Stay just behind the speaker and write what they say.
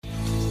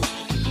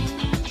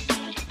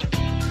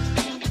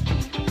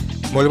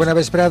Molt bona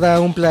vesprada,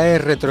 un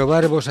plaer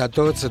retrobar-vos a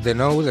tots de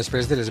nou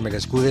després de les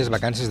merescudes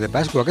vacances de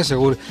Pasqua, que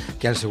segur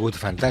que han sigut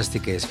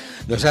fantàstiques.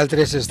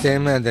 Nosaltres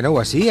estem de nou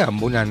així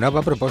amb una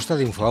nova proposta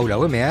d'Infoaula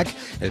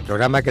UMH, el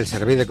programa que el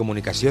Servei de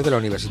Comunicació de la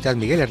Universitat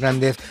Miguel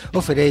Hernández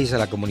ofereix a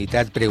la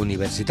comunitat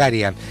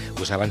preuniversitària.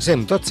 Us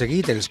avancem tot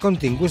seguit els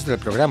continguts del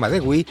programa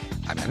d'avui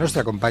amb la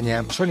nostra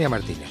companya Sonia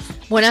Martínez.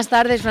 Buenas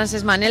tardes,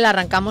 Frances Manel.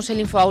 Arrancamos el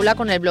Infoaula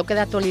con el bloque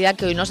de actualidad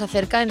que hoy nos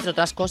acerca, entre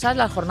otras cosas,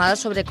 las jornadas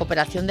sobre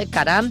cooperación de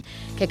CARAM,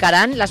 que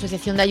CARAM, la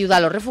Asociación de Ayuda a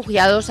los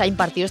Refugiados, ha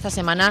impartido esta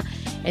semana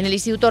en el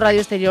Instituto Radio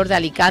Exterior de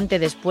Alicante.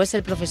 Después,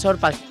 el profesor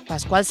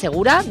Pascual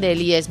Segura,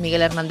 del IES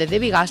Miguel Hernández de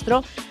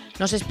Bigastro,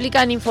 nos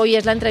explica en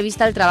InfoIES la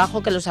entrevista al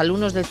trabajo que los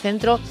alumnos del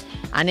centro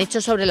han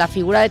hecho sobre la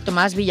figura de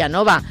Tomás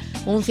Villanova,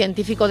 un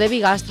científico de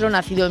Bigastro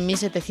nacido en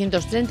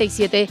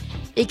 1737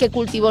 y que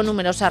cultivó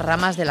numerosas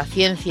ramas de la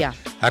ciencia.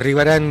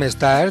 Arribaran més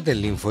tard en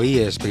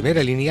l'InfoIES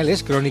Primera Línia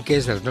les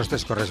cròniques dels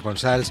nostres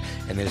corresponsals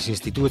en els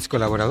instituts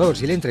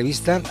col·laboradors i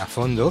l'entrevista a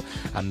fondo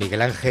amb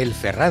Miguel Ángel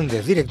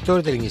Fernández,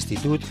 director de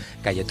l'Institut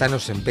Cayetano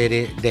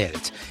Sempere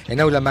d'Elx.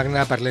 En aula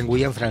magna parlem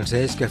avui amb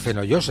Francesc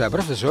Fenollosa,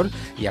 professor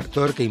i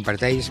actor que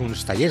imparteix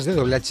uns tallers de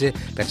doblatge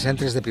per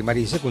centres de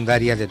primària i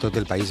secundària de tot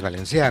el País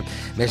Valencià.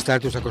 Més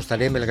tard us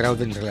acostarem el grau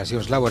en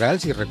Relacions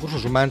Laborals y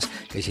Recursos Humanos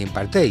que se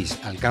impartéis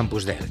al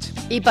campus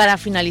d'Elx. Y para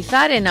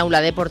finalizar, en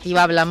Aula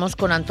Deportiva hablamos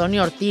con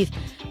Antonio Ortiz.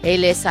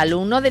 Él es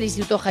alumno del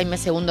Instituto Jaime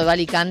II de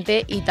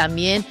Alicante y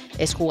también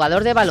es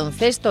jugador de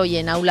baloncesto. Y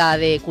en Aula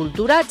de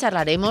Cultura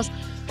charlaremos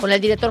con el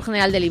director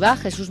general del IVA,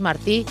 Jesús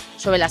Martí,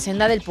 sobre la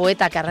senda del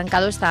poeta que ha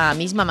arrancado esta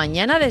misma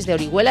mañana desde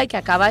Orihuela y que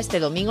acaba este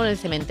domingo en el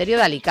cementerio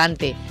de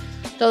Alicante.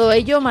 Todo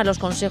ello, más los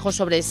consejos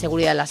sobre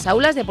seguridad en las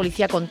aulas, de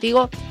Policía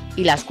Contigo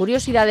y las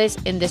curiosidades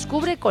en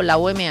Descubre con la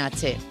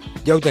UMH.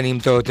 Ja ho tenim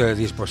tot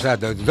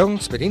disposat,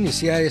 doncs, per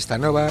iniciar esta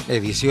nova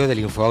edició de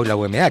l'Infoaula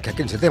UMH,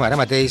 que encetem ara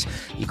mateix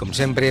i, com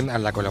sempre,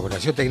 amb la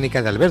col·laboració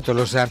tècnica d'Alberto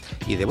Losa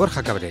i de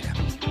Borja Cabrera.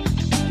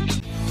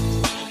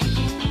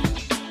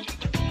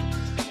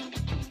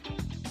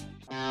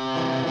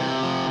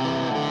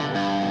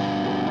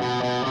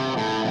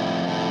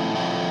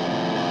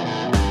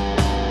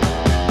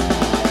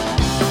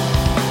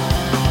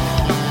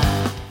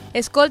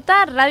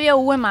 Escolta Ràdio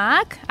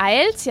UMH a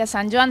Elx i a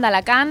Sant Joan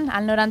d'Alacant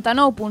al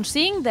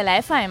 99.5 de la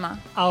FM.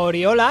 A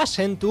Oriola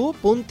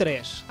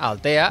 101.3. A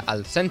Altea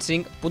al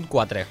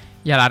 105.4.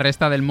 I a la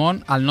resta del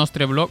món al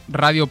nostre blog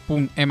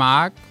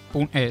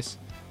radio.mh.es.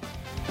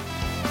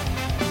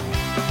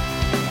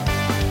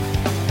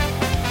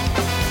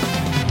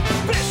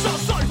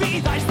 Presos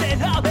olvidáis de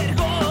la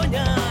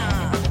vergonya,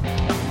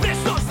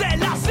 presos de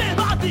la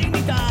seva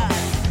dignitat,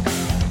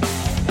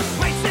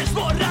 mai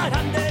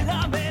s'esborraran de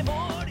la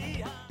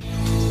memòria.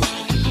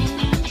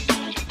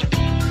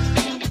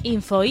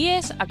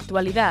 InfoIES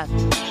Actualidad.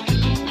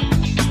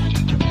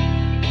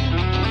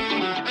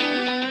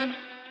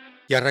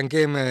 I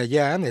arrenquem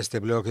ja este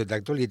bloc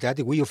d'actualitat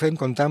i avui ho fem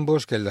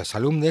contant-vos que els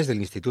alumnes de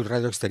l'Institut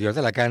Radio Exterior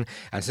d'Alacant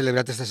han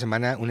celebrat esta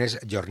setmana unes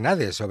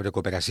jornades sobre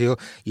cooperació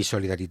i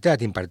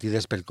solidaritat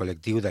impartides pel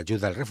col·lectiu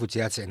d'ajuda als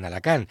refugiats en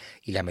Alacant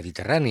i la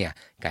Mediterrània,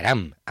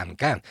 CARAM, amb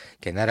K,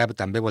 que en àrab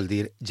també vol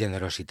dir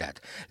generositat.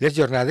 Les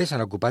jornades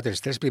han ocupat els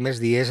 3 primers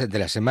dies de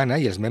la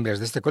setmana i els membres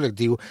d'este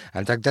col·lectiu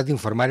han tractat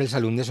d'informar els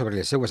alumnes sobre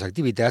les seues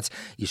activitats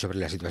i sobre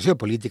la situació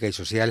política i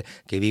social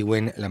que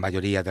viuen la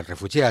majoria dels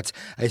refugiats.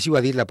 Així ho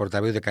ha dit la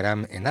portaveu de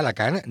CARAM en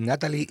Alacant,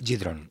 Natalie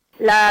Gidron.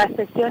 Las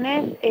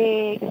sesiones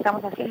que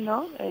estamos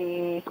haciendo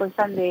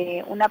constan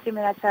de una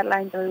primera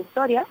charla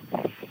introductoria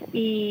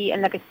y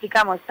en la que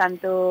explicamos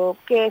tanto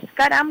qué es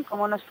CARAM,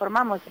 cómo nos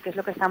formamos y qué es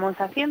lo que estamos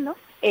haciendo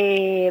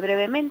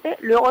brevemente.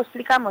 Luego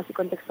explicamos y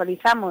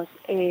contextualizamos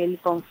el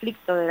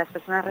conflicto de las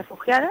personas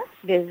refugiadas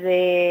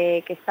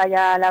desde que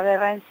estalla la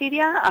guerra en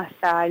Siria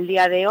hasta el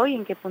día de hoy,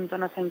 en qué punto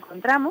nos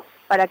encontramos,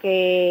 para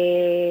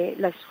que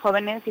los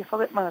jóvenes y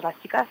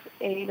las chicas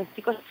y los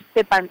chicos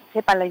sepan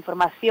la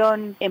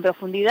información en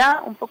profundidad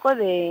un poco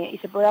y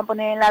se puedan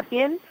poner en la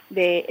piel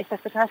de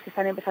estas personas que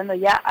están empezando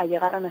ya a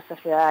llegar a nuestra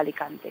ciudad de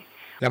Alicante.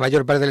 La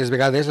major part de les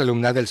vegades,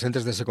 l'alumnat dels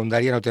centres de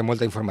secundària no té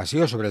molta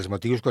informació sobre els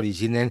motius que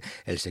originen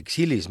els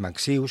exilis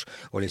massius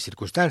o les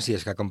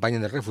circumstàncies que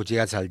acompanyen els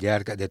refugiats al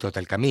llarg de tot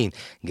el camí.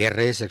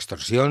 Guerres,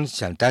 extorsions,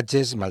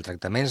 xantatges,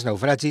 maltractaments,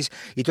 naufragis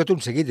i tot un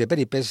seguit de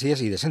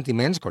peripècies i de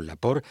sentiments com la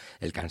por,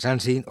 el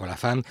cansanci o la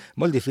fam,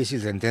 molt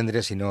difícils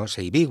d'entendre si no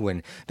s'hi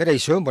viuen. Per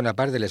això, bona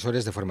part de les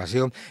hores de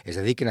formació es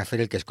dediquen a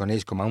fer el que es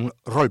coneix com a un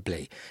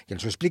roleplay, que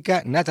ens ho explica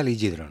Natalie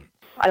Gidron.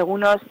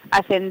 Algunos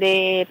hacen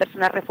de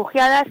personas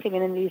refugiadas que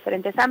vienen de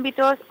diferentes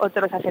ámbitos,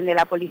 otros hacen de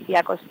la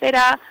policía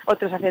costera,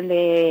 otros hacen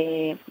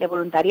de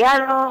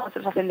voluntariado,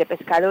 otros hacen de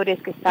pescadores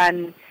que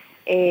están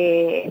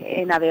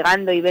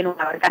navegando y ven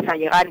una barcaza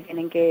llegar y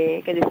tienen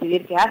que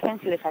decidir qué hacen,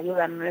 si les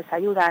ayudan o no les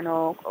ayudan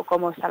o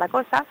cómo está la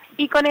cosa.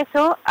 Y con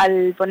eso,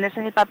 al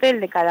ponerse en el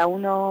papel de cada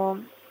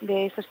uno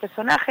de esos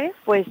personajes,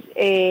 pues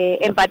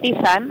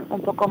empatizan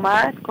un poco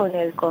más con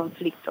el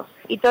conflicto.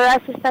 Y todas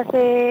estas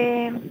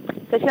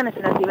sesiones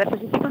en los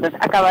diversos institutos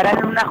acabarán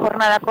en una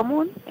jornada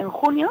común en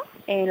junio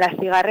en Las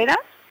Cigarreras.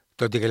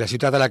 Tot i que a la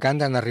ciutat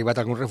d'Alacant han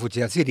arribat alguns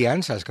refugiats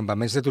sirians, als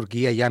campaments de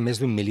Turquia hi ha més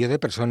d'1 milió de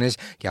persones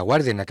que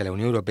aguarden a que la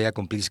Unió Europea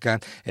complisca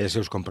els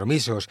seus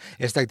compromisos.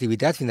 Esta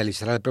activitat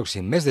finalitzarà el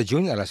pròxim mes de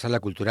juny a la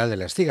Sala Cultural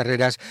de les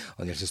Cigarreres,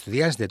 on els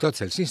estudiants de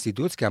tots els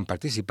instituts que han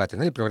participat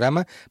en el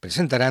programa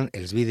presentaran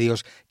els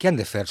vídeos que han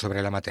de fer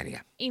sobre la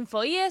matèria.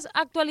 InfoIES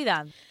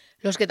Actualidad.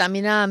 Los que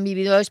también han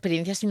vivido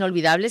experiencias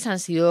inolvidables ha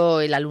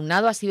sido el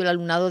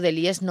alumnado del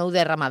IES Nou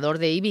Derramador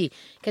de IBI,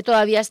 que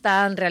todavía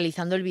están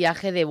realizando el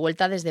viaje de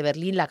vuelta desde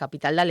Berlín, la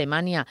capital de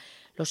Alemania.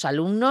 Los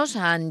alumnos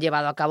han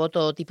llevado a cabo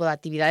todo tipo de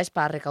actividades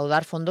para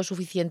recaudar fondos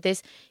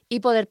suficientes y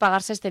poder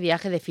pagarse este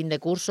viaje de fin de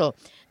curso.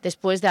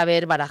 Después de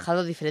haber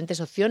barajado diferentes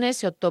opciones,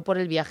 se optó por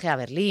el viaje a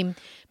Berlín,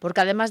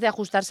 porque además de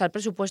ajustarse al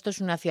presupuesto es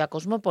una ciudad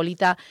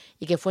cosmopolita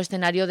y que fue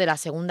escenario de la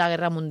Segunda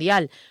Guerra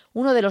Mundial,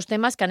 uno de los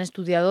temas que han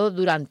estudiado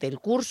durante el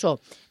curso.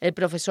 El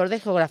profesor de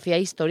Geografía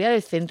e Historia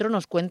del centro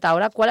nos cuenta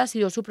ahora cuál ha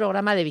sido su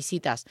programa de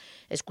visitas.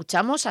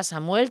 Escuchamos a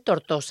Samuel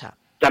Tortosa.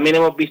 También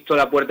hemos visto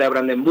la Puerta de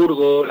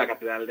Brandenburgo, la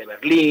Catedral de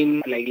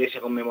Berlín, la iglesia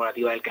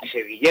conmemorativa del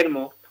Kaiser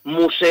Guillermo,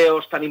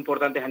 museos tan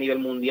importantes a nivel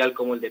mundial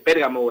como el de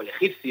Pérgamo o el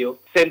egipcio,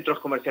 centros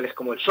comerciales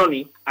como el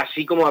Sony,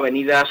 así como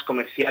avenidas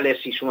comerciales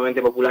y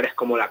sumamente populares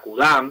como la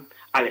Kudam,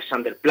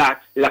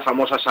 Alexanderplatz, la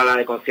famosa sala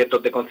de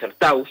conciertos de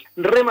Concerthaus,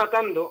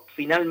 rematando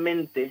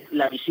finalmente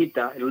la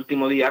visita, el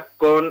último día,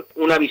 con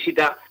una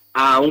visita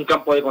a un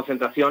campo de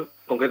concentración,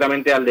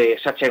 concretamente al de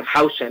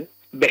Sachsenhausen,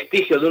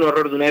 vestigio de un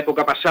horror de una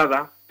época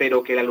pasada,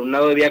 pero que el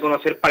alumnado debía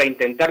conocer para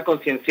intentar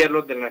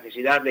concienciarlos de la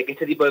necesidad de que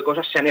este tipo de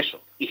cosas sean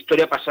eso,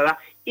 historia pasada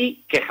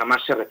y que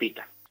jamás se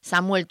repita.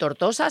 Samuel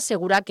Tortosa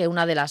asegura que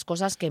una de las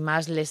cosas que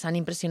más les han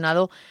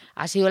impresionado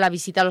ha sido la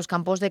visita a los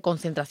campos de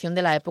concentración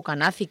de la época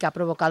nazi, que ha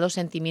provocado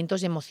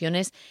sentimientos y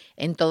emociones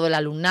en todo el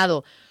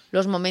alumnado.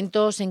 Los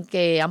momentos en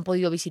que han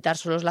podido visitar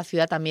solos la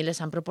ciudad también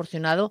les han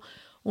proporcionado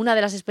una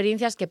de las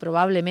experiencias que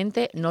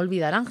probablemente no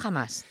olvidarán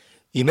jamás.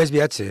 I més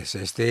viatges.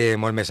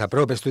 Molt més a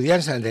prop.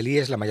 Estudiants de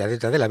l'IES La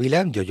Malladeta de la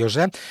Vila,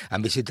 Lloyosa,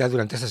 han visitat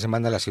durant aquesta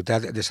setmana la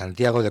ciutat de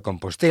Santiago de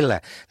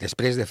Compostela,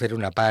 després de fer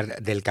una part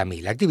del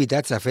camí.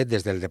 L'activitat s'ha fet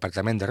des del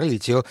Departament de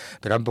Religió,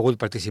 però han pogut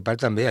participar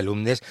també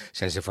alumnes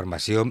sense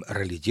formació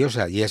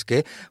religiosa. I és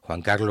que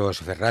Juan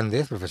Carlos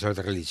Fernández, professor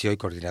de religió i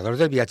coordinador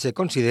del viatge,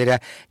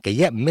 considera que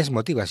hi ha més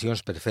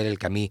motivacions per fer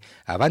el camí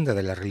a banda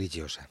de la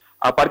religiosa.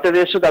 Aparte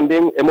de eso,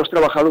 también hemos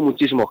trabajado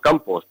muchísimos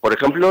campos. Por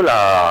ejemplo,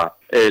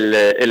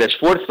 el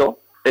esfuerzo,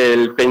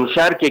 el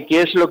pensar que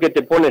qué es lo que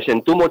te pones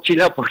en tu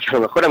mochila, porque a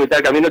lo mejor a mitad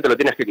del camino te lo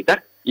tienes que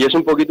quitar. Y es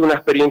un poquito una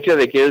experiencia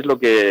de qué es lo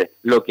que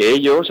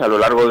ellos, a lo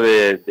largo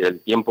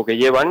del tiempo que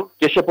llevan,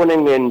 qué se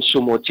ponen en su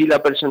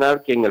mochila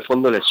personal que en el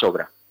fondo les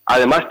sobra.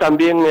 Además,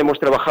 también hemos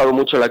trabajado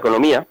mucho la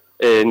economía.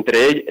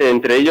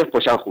 Entre ellos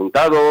pues se han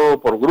juntado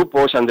por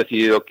grupos, han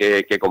decidido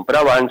qué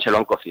compraban, se lo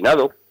han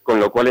cocinado, con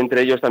lo cual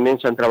entre ellos también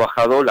se han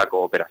trabajado la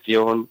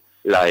cooperación,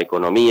 la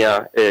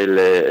economía,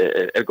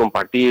 el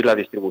compartir, la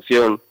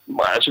distribución.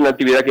 Bueno, es una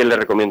actividad que les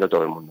recomiendo a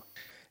todo el mundo.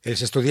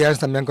 Els estudiants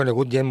també han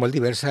conegut gent molt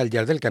diversa al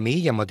llarg del camí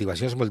i amb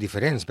motivacions molt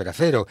diferents per a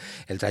fer-ho.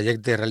 El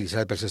trajecte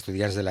realitzat pels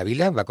estudiants de la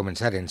vila va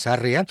començar en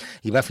Sàrria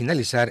i va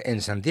finalitzar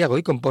en Santiago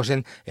i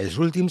composen els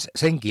últims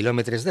 100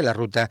 quilòmetres de la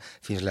ruta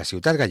fins a la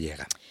ciutat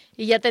gallega.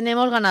 Y ya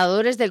tenemos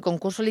ganadores del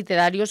concurso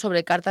literario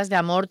sobre cartas de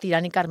amor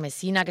Tirán y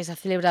Carmesina, que se ha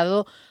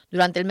celebrado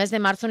durante el mes de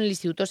marzo en el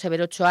Instituto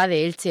Severo Ochoa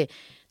de Elche.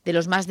 De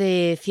los más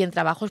de 100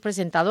 trabajos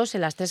presentados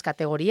en las 3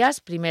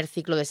 categorías, primer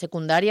ciclo de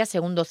secundaria,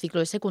 segundo ciclo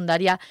de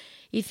secundaria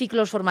y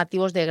ciclos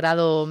formativos de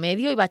grado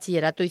medio y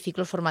bachillerato y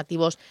ciclos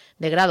formativos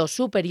de grado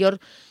superior,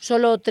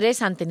 solo 3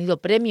 han tenido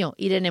premio.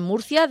 Irene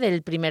Murcia,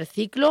 del primer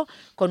ciclo,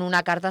 con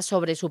una carta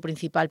sobre su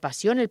principal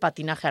pasión, el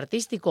patinaje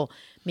artístico.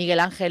 Miguel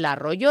Ángel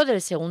Arroyo,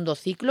 del segundo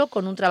ciclo,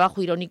 con un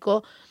trabajo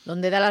irónico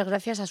donde da las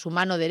gracias a su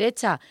mano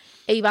derecha.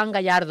 E Iván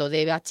Gallardo,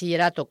 de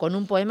bachillerato, con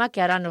un poema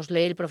que ahora nos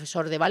lee el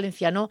profesor de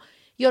valenciano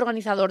i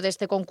organitzador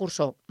d'este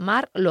concurso,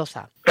 Marc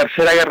Loza.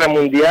 Tercera Guerra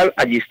Mundial,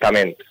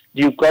 allistament.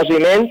 Diu cos i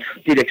ment,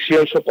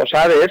 direccions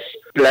oposades,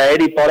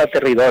 plaer i por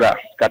aterridora,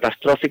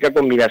 catastròfica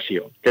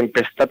combinació,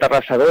 tempestat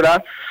arrasadora,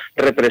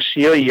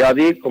 repressió i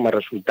odi com a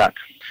resultat.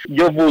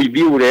 Jo vull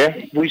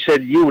viure, vull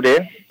ser lliure,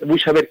 vull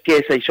saber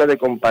què és això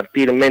de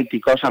compartir ment i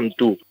cos amb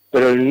tu,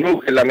 però el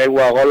nuc en la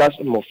meua gola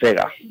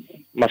m'ofega,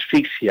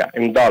 m'asfixia,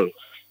 em dol,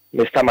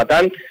 m'està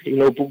matant i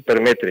no ho puc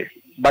permetre.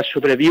 Vaig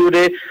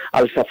sobreviure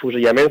als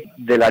afusellaments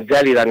de la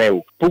gèlida neu.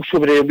 Puc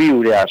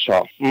sobreviure a això.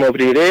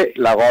 M'obriré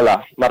la gola,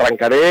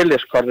 m'arrencaré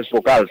les cordes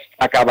vocals,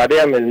 acabaré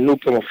amb el nuc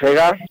que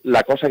m'ofega,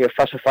 la cosa que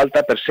faci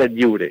falta per ser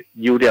lliure,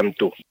 lliure amb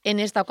tu. En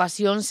esta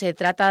ocasión se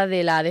trata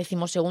de la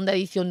 12ª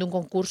edición de un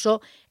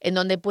concurso en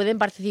donde pueden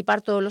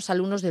participar todos los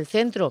alumnos del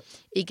centro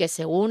y que,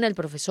 según el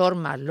profesor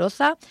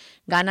Marloza,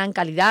 ganan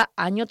calidad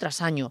año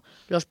tras año.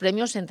 Los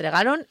premios se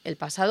entregaron el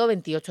pasado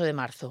 28 de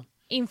marzo.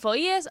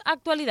 InfoIES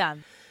Actualidad.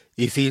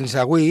 I fins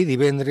avui,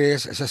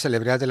 divendres, s'ha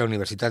celebrat a la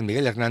Universitat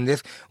Miguel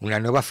Hernández una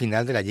nova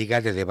final de la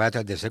Lliga de Debat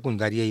de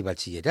Secundària i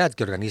Batxillerat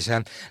que organitza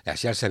la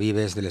xarxa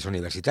Vives de les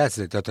universitats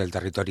de tot el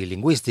territori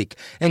lingüístic.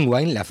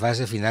 Enguany, la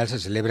fase final se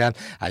celebra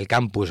al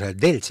campus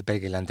d'Elx,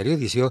 perquè l'anterior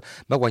edició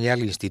va guanyar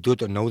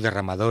l'Institut Nou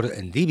Derramador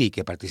d'Ibi,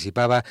 que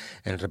participava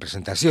en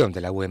representació de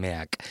la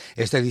UMH.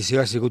 Esta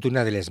edició ha sigut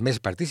una de les més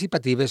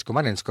participatives,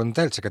 com ara ens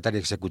conta el secretari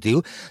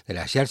executiu de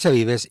la xarxa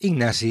Vives,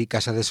 Ignasi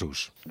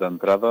Casadesús.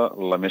 D'entrada,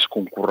 la més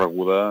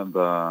concorreguda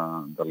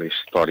de la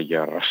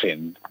història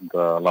recent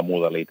de la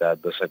modalitat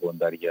de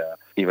secundària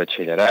i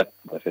batxillerat.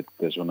 De fet,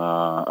 és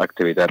una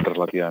activitat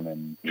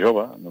relativament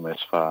jove,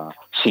 només fa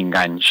 5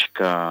 anys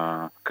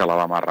que la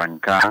vam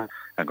arrencar.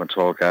 En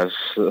qualsevol cas,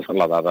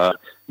 la dada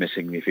més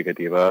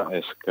significativa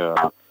és que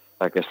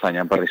aquest any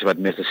han participat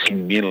més de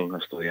 5.000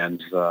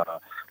 estudiants,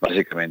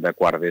 bàsicament de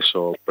quart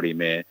d'ESO,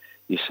 primer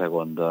i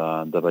segon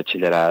de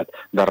batxillerat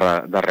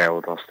d'arreu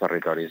dels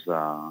territoris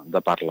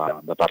de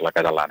parla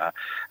catalana.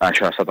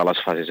 Això ha estat a les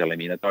fases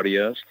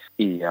eliminatòries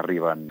i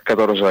arriben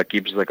 14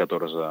 equips de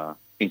 14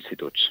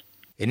 instituts.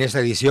 En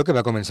esta edició, que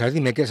va començar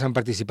dimecres, han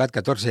participat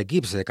 14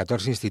 equips de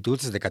 14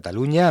 instituts de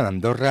Catalunya,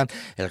 Andorra,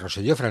 el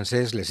Rosselló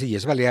francès, les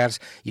Illes Balears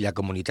i la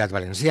Comunitat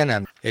Valenciana.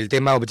 El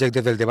tema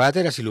objecte del debat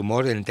era si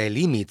l'humor en té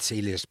límits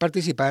i els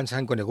participants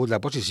han conegut la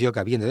posició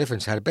que havien de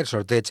defensar per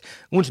sorteig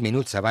uns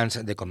minuts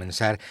abans de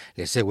començar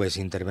les seues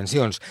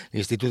intervencions.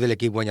 L'Institut de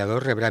l'equip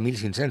guanyador rebrà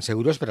 1.500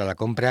 euros per a la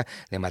compra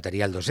de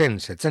material docent.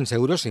 700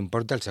 euros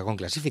s'importa el segon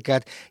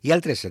classificat i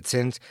altres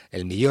 700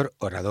 el millor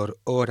orador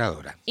o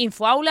oradora.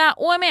 Infoaula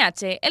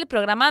UMH, el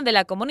programa de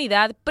la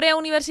comunidad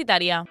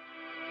preuniversitaria.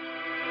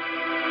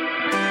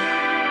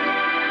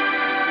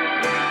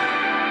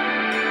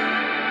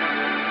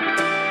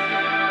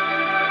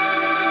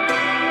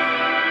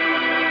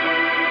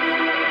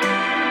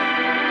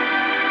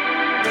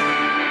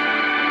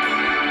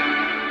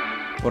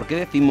 ¿Por qué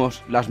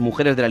decimos las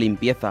mujeres de la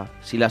limpieza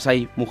si las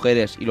hay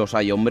mujeres y los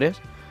hay hombres?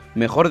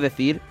 Mejor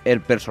decir el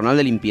personal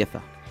de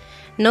limpieza.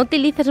 No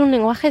utilices un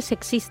lenguaje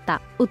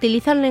sexista,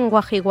 utiliza un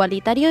lenguaje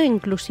igualitario e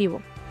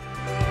inclusivo.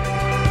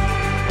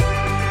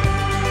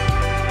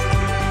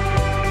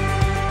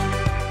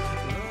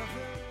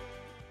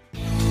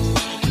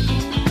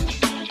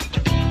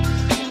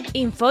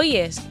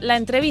 Infoies, la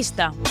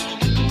entrevista.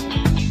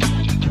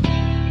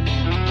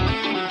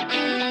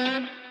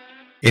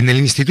 En el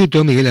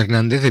Instituto Miguel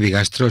Hernández de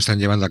Bigastro están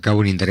llevando a cabo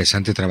un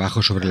interesante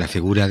trabajo sobre la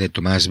figura de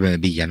Tomás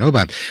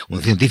Villanova,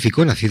 un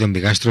científico nacido en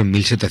Bigastro en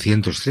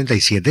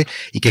 1737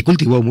 y que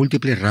cultivó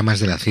múltiples ramas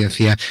de la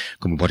ciencia,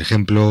 como por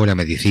ejemplo la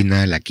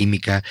medicina, la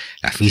química,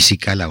 la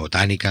física, la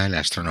botánica, la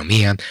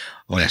astronomía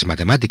o las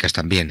matemáticas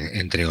también,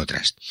 entre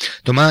otras.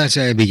 Tomás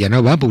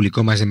Villanova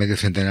publicó más de medio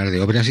centenar de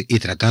obras y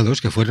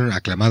tratados que fueron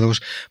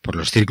aclamados por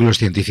los círculos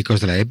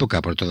científicos de la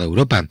época por toda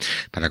Europa.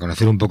 Para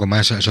conocer un poco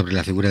más sobre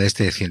la figura de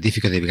este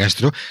científico de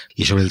Bigastro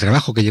y sobre el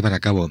trabajo que llevan a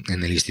cabo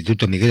en el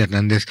Instituto Miguel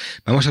Hernández,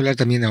 vamos a hablar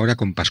también ahora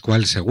con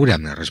Pascual Segura,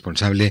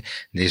 responsable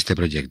de este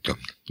proyecto.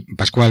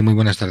 Pascual, muy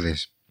buenas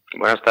tardes.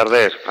 Buenas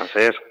tardes,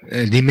 Francesc.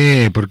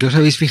 Dime, ¿por qué os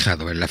habéis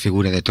fijado en la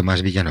figura de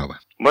Tomás Villanova?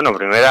 Bueno,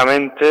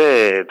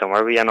 primeramente,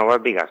 Tomás Villanova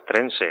es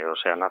bigastrense, o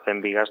sea, nace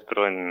en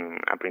Bigastro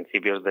a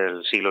principios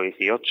del siglo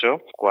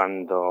XVIII,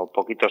 cuando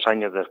poquitos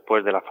años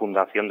después de la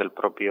fundación del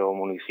propio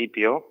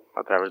municipio,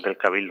 a través del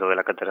Cabildo de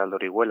la Catedral de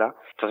Orihuela.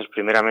 Entonces,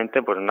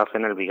 primeramente, pues nace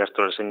en el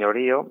Bigastro del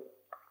Señorío.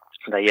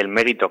 De ahí el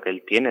mérito que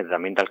él tiene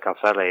también de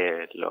alcanzar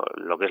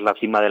lo que es la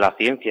cima de la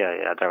ciencia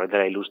a través de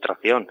la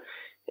Ilustración,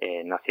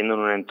 naciendo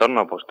en un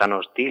entorno pues tan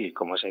hostil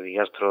como ese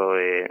Bigastro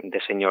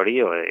de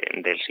señorío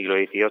del siglo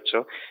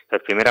XVIII,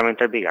 pues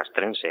primeramente el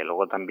bigastrense.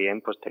 Luego también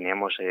pues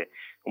teníamos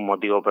un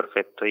motivo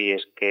perfecto, y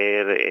es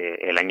que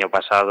el año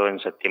pasado, en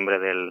septiembre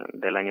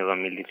del año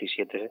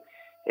 2017,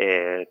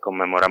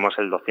 conmemoramos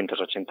el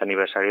 280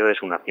 aniversario de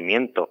su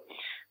nacimiento,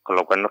 con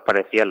lo cual nos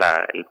parecía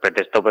el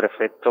pretexto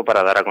perfecto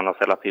para dar a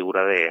conocer la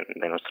figura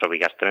de nuestro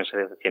bigastrense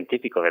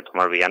científico, de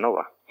Tomás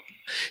Villanova.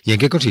 ¿Y en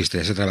qué consiste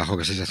ese trabajo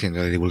que estáis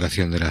haciendo de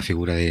divulgación de la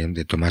figura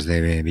de Tomás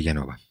de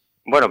Villanova?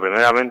 Bueno,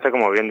 primeramente,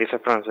 como bien dice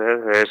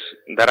Francesc, es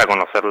dar a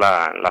conocer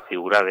la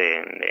figura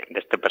de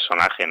este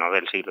personaje, ¿no?,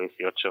 del siglo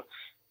XVIII.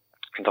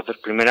 Entonces,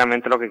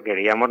 primeramente lo que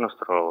queríamos,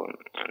 nuestro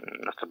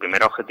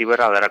primer objetivo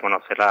era dar a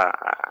conocer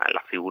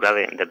la figura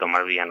de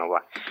Tomás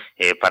Villanova.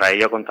 Para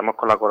ello contamos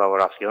con la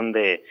colaboración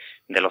de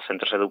los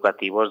centros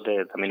educativos,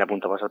 también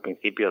apuntamos al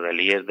principio, del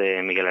IES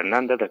de Miguel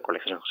Hernández, del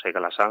Colegio José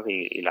Calasanz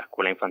y la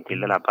Escuela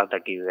Infantil de la Paz de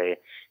aquí de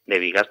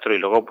Bigastro. Y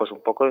luego, pues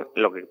un poco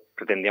lo que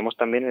pretendíamos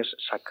también es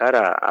sacar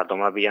a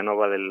Tomás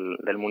Villanova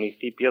del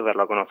municipio,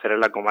 darlo a conocer en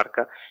la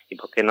comarca y,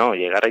 ¿por qué no?,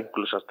 llegar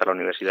incluso hasta la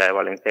Universidad de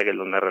Valencia, que es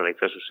donde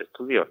realizó sus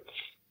estudios.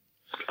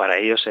 Para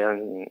ello se han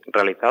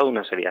realizado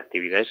una serie de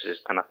actividades, se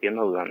están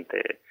haciendo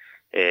durante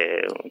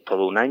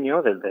todo un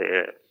año,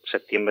 desde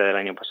septiembre del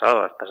año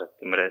pasado hasta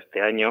septiembre de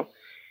este año.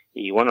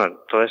 Y bueno,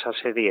 toda esa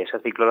serie, ese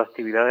ciclo de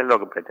actividades, lo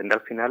que pretende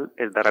al final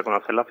es dar a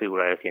conocer la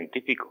figura del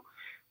científico.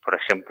 Por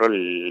ejemplo,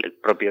 el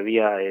propio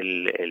día,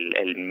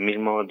 el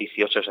mismo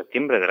 18 de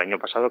septiembre del año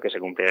pasado, que se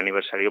cumplía el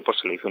aniversario, pues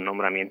se le hizo un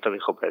nombramiento de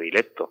hijo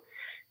predilecto.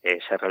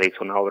 Se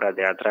realizó una obra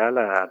teatral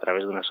a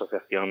través de una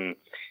asociación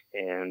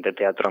de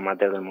teatro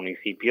amateur del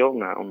municipio,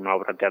 una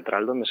obra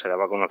teatral donde se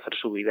daba a conocer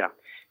su vida.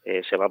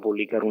 Se va a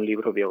publicar un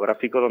libro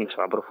biográfico donde se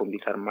va a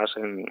profundizar más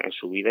en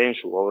su vida y en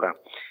su obra.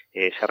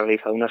 Se ha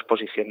realizado una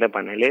exposición de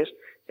paneles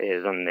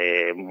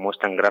donde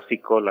muestran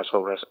gráficos las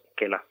obras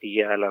que él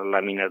hacía, las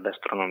láminas de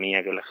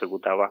astronomía que él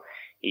ejecutaba,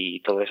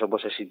 y todo eso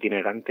pues es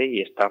itinerante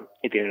y está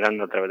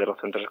itinerando a través de los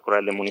centros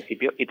escolares del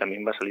municipio, y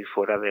también va a salir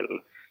fuera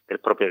del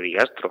propio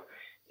Bigastro.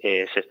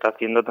 Se está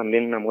haciendo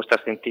también una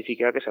muestra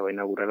científica que se va a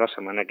inaugurar la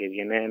semana que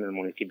viene en el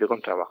municipio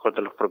con trabajos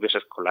de los propios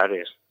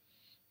escolares.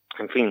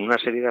 En fin, una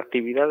serie de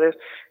actividades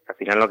que al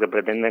final lo que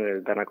pretenden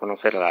es dar a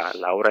conocer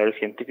la obra del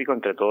científico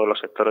entre todos los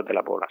sectores de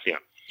la población.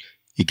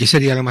 ¿Y qué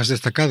sería lo más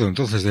destacado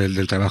entonces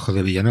del trabajo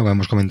de Vilanova?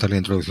 Hemos comentado en la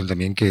introducción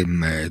también que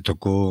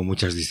tocó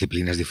muchas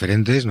disciplinas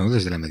diferentes, ¿no?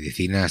 Desde la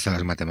medicina hasta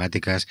las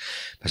matemáticas,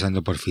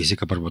 pasando por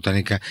física, por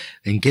botánica.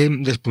 ¿En qué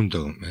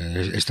despuntó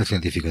este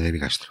científico de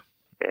Bigastro?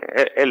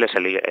 Él es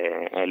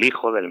el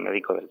hijo del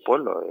médico del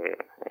pueblo,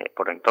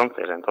 por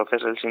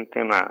entonces él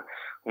siente una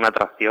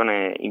atracción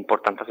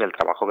importante hacia el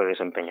trabajo que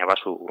desempeñaba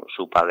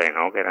su padre,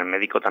 ¿no? Que era el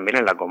médico también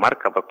en la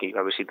comarca, porque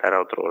iba a visitar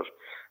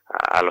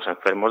a los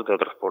enfermos de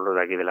otros pueblos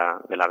de aquí de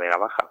la Vega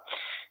Baja.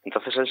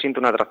 Entonces él siente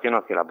una atracción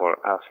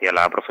hacia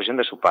la profesión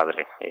de su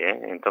padre.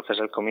 Entonces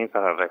él comienza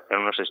a realizar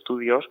unos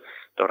estudios,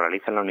 los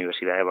realiza en la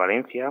Universidad de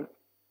Valencia,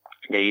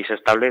 y allí se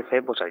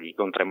establece, pues allí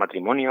contrae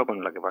matrimonio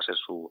con la que va a ser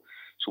su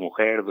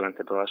mujer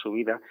durante toda su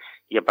vida,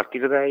 y a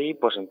partir de ahí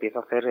pues empieza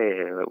a hacer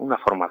una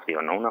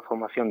formación, ¿no? Una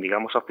formación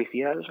digamos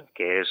oficial,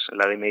 que es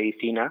la de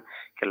medicina,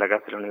 que es la que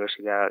hace la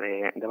Universidad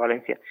de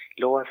Valencia,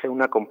 y luego hace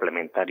una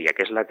complementaria,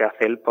 que es la que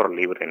hace él por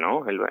libre,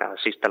 ¿no? Él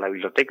asiste a la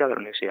biblioteca de la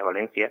Universidad de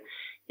Valencia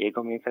y ahí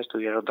comienza a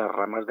estudiar otras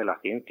ramas de la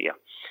ciencia.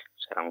 O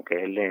sea,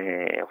 aunque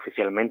él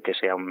oficialmente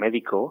sea un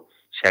médico,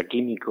 sea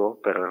químico,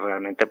 pero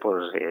realmente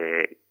pues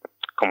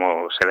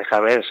como se deja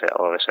ver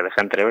o se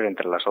deja entrever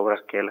entre las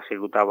obras que él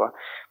ejecutaba,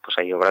 pues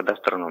hay obras de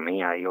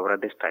astronomía, hay obras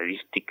de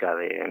estadística,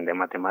 de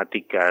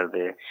matemáticas,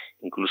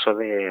 incluso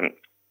de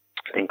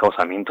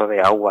encauzamiento de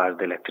aguas,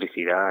 de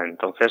electricidad.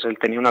 Entonces él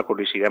tenía una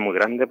curiosidad muy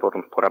grande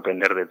por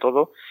aprender de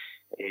todo.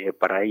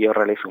 Para ello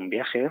realiza un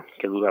viaje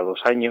que dura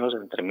 2 años,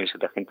 entre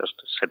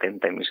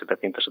 1770 y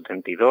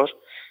 1772.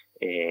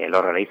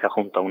 Lo realiza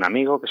junto a un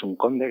amigo, que es un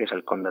conde, que es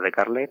el conde de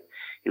Carlet,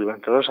 y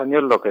durante 2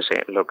 años lo que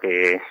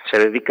se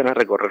dedican a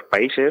recorrer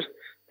países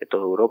de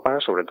toda Europa,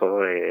 sobre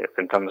todo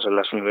centrándose en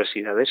las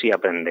universidades y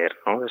aprender,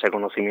 ¿no? De ese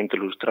conocimiento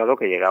ilustrado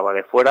que llegaba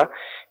de fuera,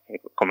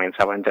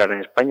 comenzaba a entrar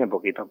en España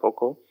poquito a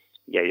poco,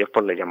 y a ellos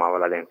pues les llamaba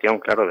la atención.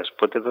 Claro,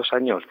 después de 2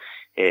 años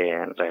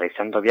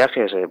realizando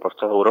viajes por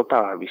toda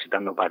Europa,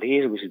 visitando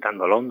París,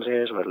 visitando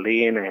Londres,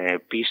 Berlín,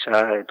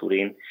 Pisa,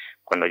 Turín,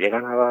 cuando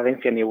llegan a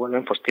Valencia y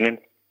vuelven, pues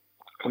tienen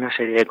una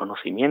serie de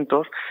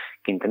conocimientos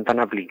que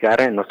intentan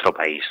aplicar en nuestro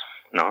país,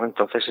 ¿no?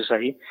 Entonces es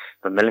ahí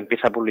donde él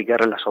empieza a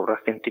publicar las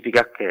obras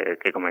científicas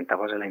que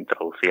comentabas en la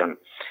introducción.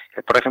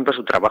 Por ejemplo,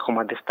 su trabajo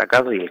más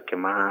destacado y el que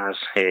más,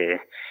 el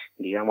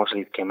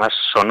que más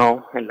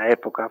sonó en la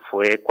época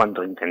fue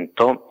cuando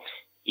intentó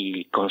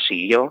y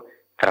consiguió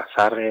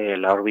trazar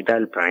la órbita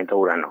del planeta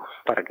Urano,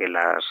 para que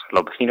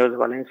los vecinos de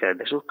Valencia,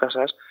 desde sus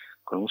casas,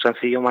 con un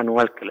sencillo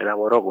manual que le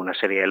elaboró con una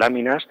serie de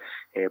láminas,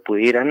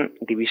 pudieran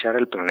divisar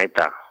el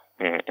planeta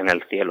en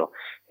el cielo.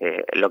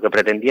 Lo que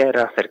pretendía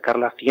era acercar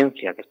la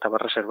ciencia, que estaba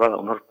reservada a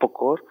unos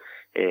pocos,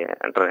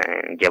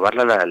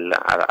 llevarla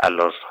a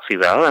los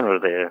ciudadanos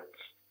de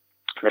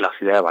la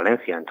ciudad de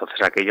Valencia.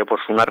 Entonces aquello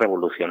pues fue una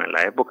revolución en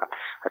la época,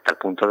 hasta el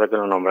punto de que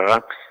lo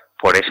nombraran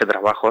por ese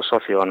trabajo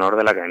socio de honor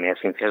de la Academia de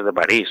Ciencias de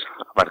París.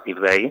 A partir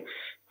de ahí,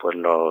 pues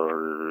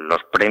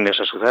los premios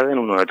se suceden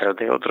uno detrás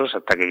de otros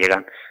hasta que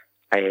llegan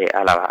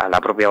a la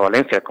propia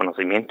Valencia el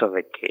conocimiento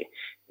de que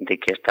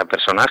este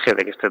personaje,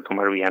 de que este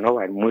Tomás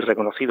Vilanova es muy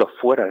reconocido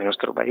fuera de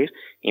nuestro país,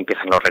 y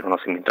empiezan los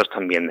reconocimientos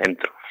también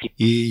dentro.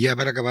 Y ya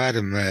para acabar,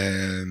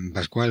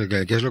 Pascual,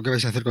 ¿qué es lo que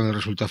vais a hacer con el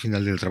resultado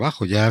final del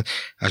trabajo? Ya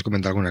has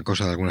comentado alguna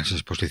cosa de algunas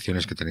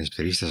exposiciones que tenéis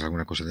previstas,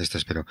 alguna cosa de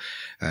estas, pero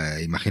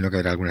imagino que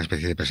habrá alguna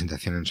especie de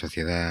presentación en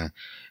sociedad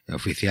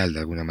oficial de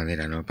alguna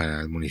manera, ¿no?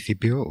 Para el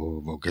municipio,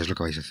 o ¿qué es lo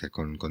que vais a hacer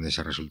con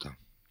ese resultado?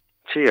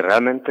 Sí,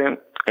 realmente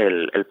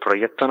el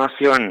proyecto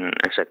nació en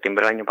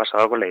septiembre del año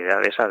pasado con la idea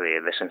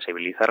de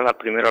sensibilizar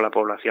primero a la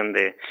población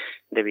de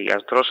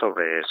Bigastro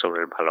sobre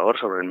el valor,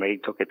 sobre el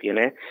mérito que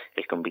tiene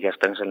el que un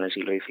bigastrense en el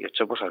siglo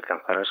XVIII pues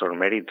alcanzara esos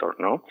méritos,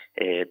 ¿no?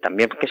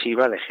 También que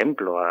sirva de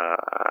ejemplo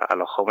a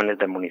los jóvenes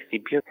del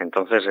municipio.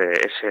 Entonces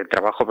ese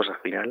trabajo pues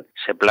al final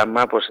se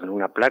plasma pues en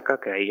una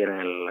placa que hay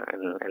en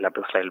la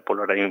Plaza del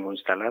Pueblo ahora mismo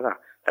instalada,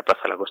 la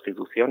Plaza de la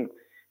Constitución,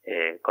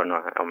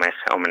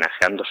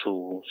 homenajeando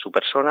su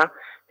persona,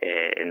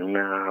 en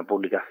una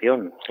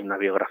publicación, en una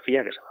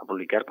biografía que se va a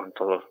publicar con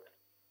todos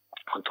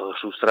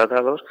sus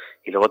tratados,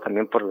 y luego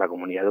también por la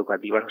comunidad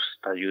educativa nos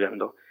está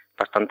ayudando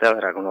bastante a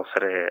dar a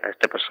conocer a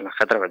este personaje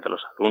a través de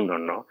los alumnos,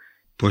 ¿no?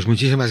 Pues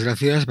muchísimas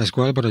gracias,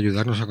 Pascual, por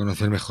ayudarnos a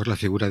conocer mejor la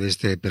figura de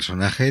este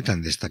personaje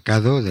tan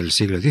destacado del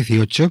siglo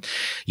XVIII,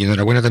 y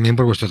enhorabuena también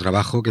por vuestro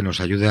trabajo que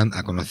nos ayuda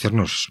a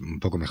conocernos un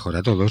poco mejor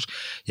a todos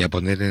y a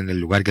poner en el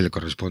lugar que le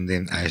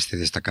corresponde a este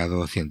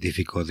destacado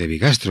científico de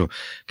Bigastro,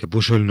 que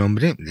puso el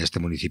nombre de este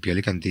municipio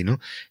alicantino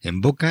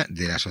en boca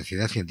de la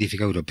Sociedad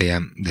Científica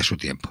Europea de su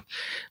tiempo.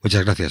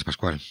 Muchas gracias,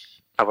 Pascual.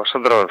 A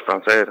vosotros,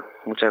 Francer,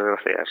 muchas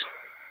gracias.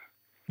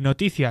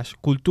 Noticias,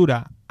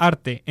 cultura,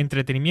 arte,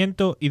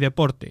 entretenimiento y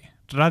deporte.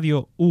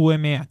 Radio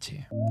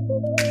UMH.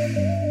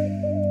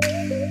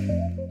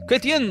 ¿Qué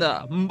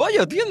tienda?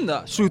 ¡Vaya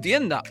tienda! ¡Su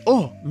tienda!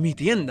 ¡Oh, mi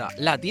tienda!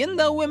 La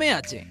tienda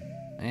UMH.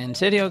 ¿En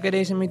serio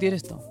queréis emitir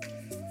esto?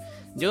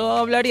 Yo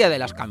hablaría de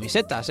las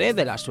camisetas,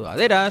 de las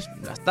sudaderas,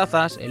 las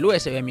tazas, el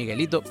USB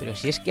Miguelito, pero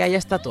si es que hay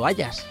hasta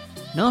toallas.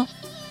 ¿No?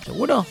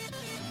 ¿Seguro?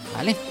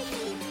 Vale.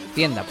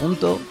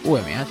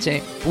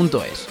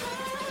 tienda.umh.es.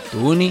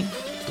 Tu uni,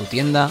 tu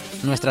tienda,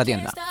 nuestra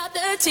tienda.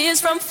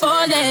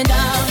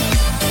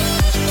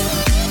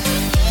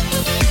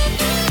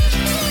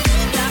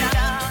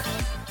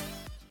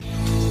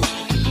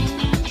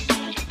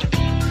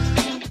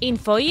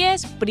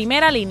 Infoies,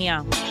 primera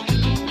línia.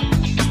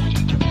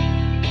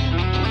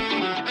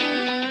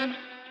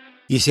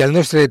 I si al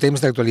nostre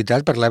temps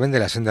d'actualitat parlaven de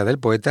la senda del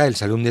poeta,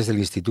 els alumnes de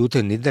l'Institut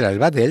Nit de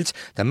l'Alba d'Elx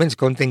també ens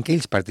conten que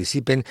ells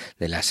participen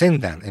de la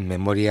senda en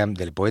memòria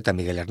del poeta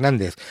Miguel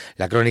Hernández.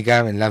 La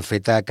crònica l'han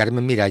feta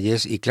Carmen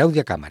Miralles y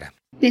Claudia Cámara.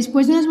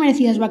 Después de unas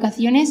merecidas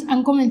vacaciones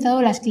han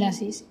comenzado las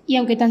clases y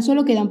aunque tan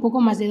solo quedan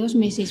poco más de 2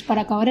 meses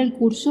para acabar el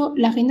curso,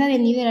 la agenda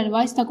del Nit de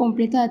l'Alba está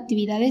completa de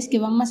actividades que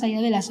van más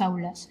allá de las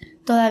aulas.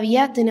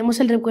 Todavía tenemos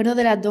el recuerdo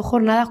de las 2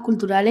 jornadas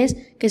culturales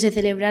que se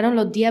celebraron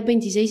los días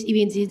 26 y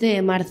 27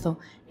 de marzo,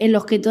 en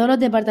los que todos los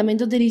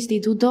departamentos del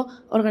instituto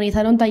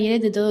organizaron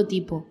talleres de todo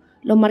tipo.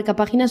 Los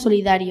marcapáginas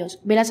solidarios,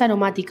 velas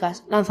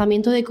aromáticas,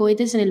 lanzamiento de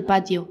cohetes en el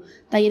patio,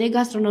 talleres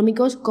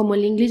gastronómicos como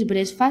el English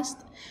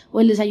Breakfast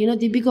o el desayuno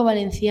típico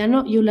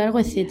valenciano y un largo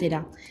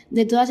etcétera.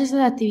 De todas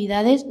estas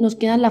actividades nos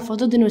quedan las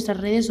fotos de nuestras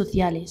redes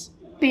sociales.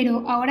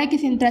 Pero ahora hay que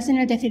centrarse en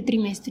el tercer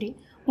trimestre.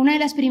 Una de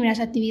las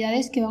primeras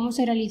actividades que vamos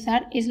a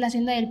realizar es la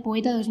Senda del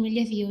Poeta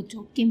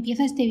 2018, que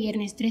empieza este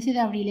viernes 13 de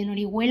abril en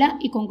Orihuela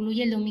y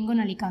concluye el domingo en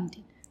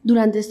Alicante.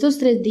 Durante estos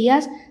 3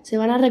 días se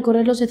van a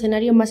recorrer los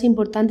escenarios más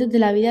importantes de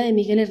la vida de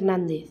Miguel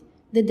Hernández,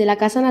 desde la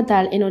casa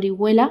natal en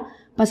Orihuela,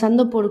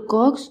 pasando por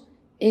Cox,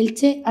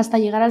 Elche, hasta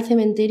llegar al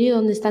cementerio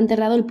donde está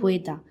enterrado el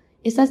poeta.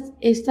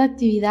 Esta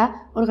actividad,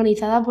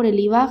 organizada por el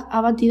IBAG,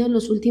 ha batido en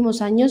los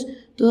últimos años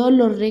todos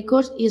los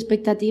récords y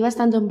expectativas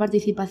tanto en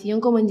participación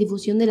como en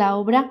difusión de la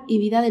obra y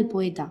vida del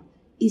poeta,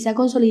 y se ha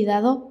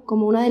consolidado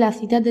como una de las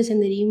citas de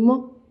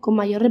senderismo con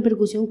mayor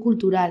repercusión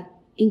cultural,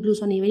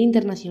 incluso a nivel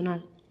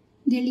internacional.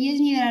 Del IES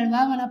Nit de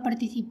l'Alba van a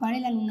participar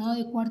el alumnado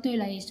de cuarto de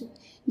la ESO,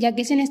 ya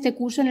que es en este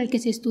curso en el que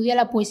se estudia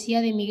la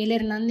poesía de Miguel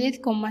Hernández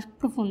con más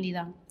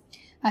profundidad.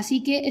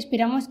 Así que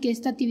esperamos que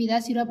esta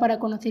actividad sirva para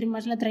conocer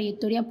más la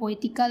trayectoria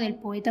poética del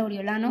poeta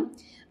oriolano,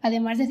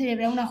 además de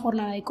celebrar una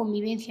jornada de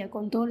convivencia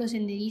con todos los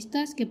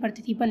senderistas que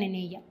participan en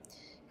ella.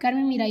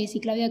 Carmen Miralles y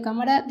Claudia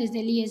Cámara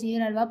desde el IES Nit de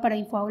l'Alba para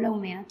Infoaula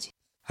UMH.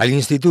 A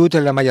l'Institut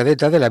La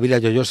Malladeta de la Vila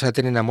Joiosa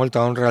tenen a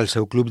molta honra el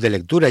seu club de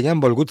lectura i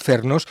han volgut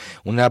fer-nos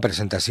una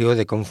presentació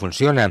de com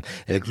funciona.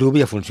 El club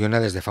ja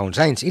funciona des de fa uns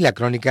anys i la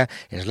crònica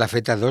ens l'ha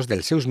feta 2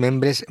 dels seus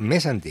membres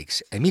més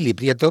antics, Emili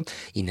Prieto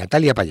i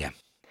Natàlia Pallà.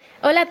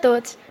 Hola a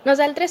tots,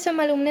 nosaltres som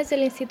alumnes de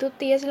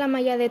l'Institut IES La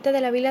Malladeta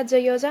de la Vila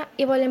Joiosa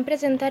i volem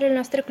presentar el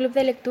nostre club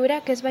de lectura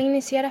que es va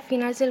iniciar a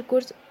finals del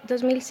curs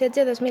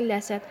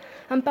 2016-2017,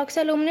 amb pocs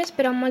alumnes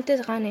però amb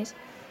moltes ganes.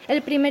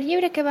 El primer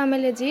llibre que vam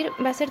elegir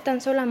va ser Tan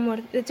sol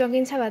amor, de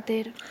Joaquín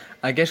Sabater.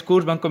 Aquest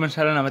curs vam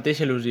començar amb la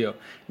mateixa il·lusió,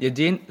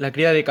 llegint La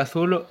crida de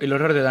Cthulhu i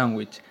l'horror de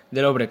Danwich,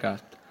 de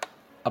l'Obrecast.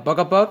 A poc,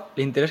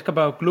 l'interès cap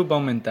al club va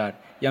augmentar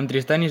i amb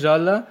Tristan i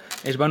Isolda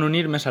es van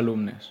unir més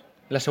alumnes.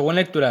 La següent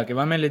lectura que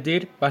vam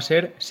elegir va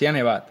ser Si ha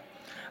nevat,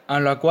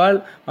 amb la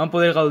qual vam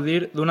poder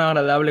gaudir d'una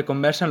agradable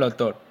conversa amb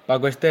l'autor,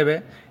 Paco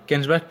Esteve, que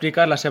ens va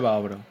explicar la seva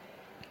obra.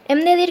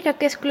 Hem de dir que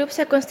aquest club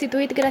s'ha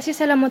constituït gràcies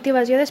a la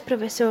motivació dels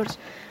professors.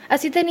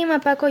 Així tenim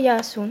a Paco i a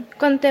Asun.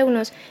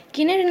 Conteu-nos,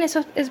 quins eren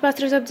els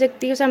vostres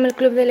objectius amb el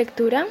club de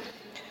lectura?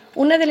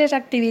 Una de les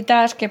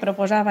activitats que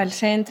proposava el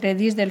centre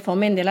dins del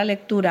foment de la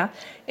lectura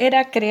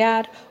era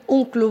crear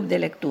un club de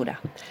lectura.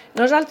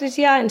 Nosaltres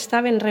ja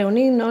estàvem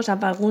reunint-nos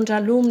amb alguns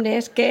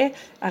alumnes que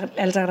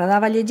els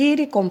agradava llegir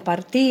i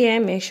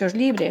compartíem aquests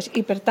llibres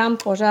i per tant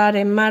posar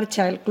en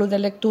marxa el club de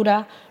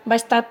lectura va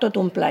estar tot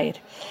un plaer.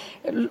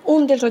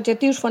 Un dels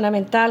objectius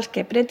fonamentals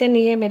que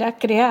preteníem era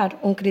crear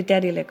un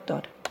criteri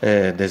lector.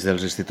 Des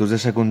dels instituts de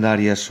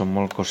secundària som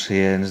molt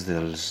conscients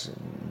dels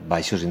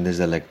baixos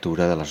índexs de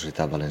lectura de la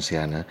societat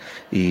valenciana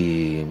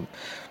i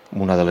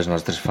una de les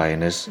nostres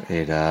feines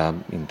era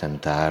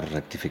intentar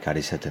rectificar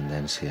aquesta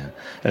tendència.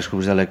 Els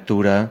clubs de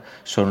lectura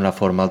són una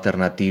forma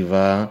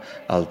alternativa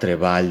al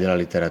treball de la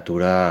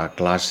literatura a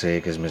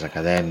classe, que és més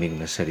acadèmic,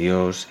 més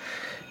seriós,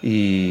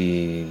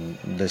 i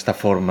d'esta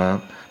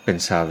forma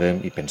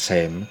pensàvem i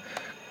pensem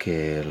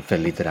que el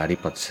fet literari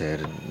pot ser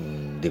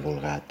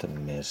divulgat amb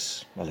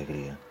més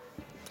alegria.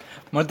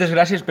 Moltes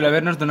gràcies per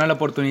haver-nos donat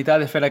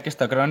l'oportunitat de fer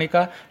aquesta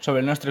crònica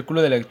sobre el nostre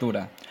club de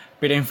lectura.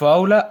 Per a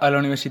Infoaula, a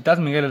la Universitat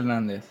Miguel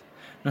Hernández.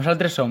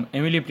 Nosaltres som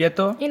Emili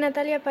Prieto i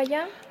Natàlia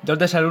Pallà, dos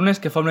dels alumnes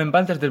que formen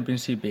part des del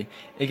principi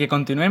i que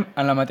continuem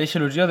amb la mateixa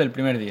il·lusió del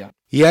primer dia.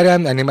 I ara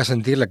anem a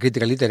sentir la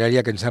crítica literària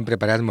que ens han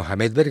preparat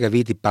Mohamed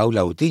Bergavit y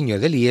Paula Utiño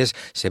de l'IES,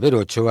 Severo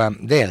Ochoa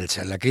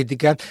d'Elx. La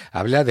crítica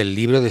habla del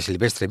libro de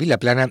Silvestre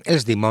Vilaplana,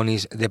 Els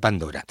dimonis de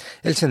Pandora.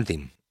 El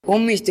sentim.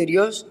 Un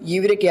misteriós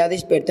llibre que ha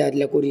despertat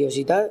la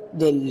curiositat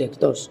dels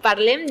lectors.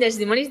 Parlem dels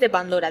dimonis de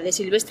Pandora, de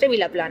Silvestre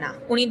Vilaplana,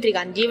 un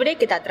intrigant llibre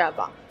que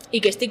t'atrapa i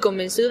que estic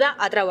convençuda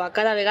atrau a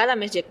cada vegada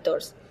més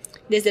lectors.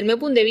 Des del meu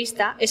punt de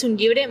vista, és un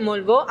llibre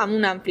molt bo amb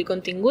un ampli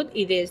contingut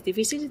i idees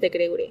difícils de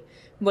creure.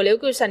 Voleu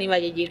que us anima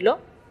a llegir-lo?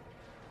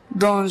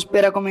 Doncs,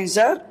 per a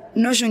començar,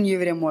 no és un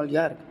llibre molt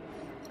llarg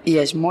i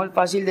és molt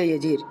fàcil de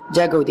llegir,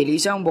 ja que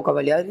utilitza un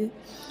vocabulari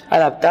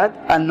adaptat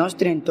al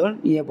nostre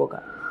entorn i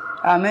època.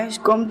 A més,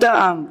 compta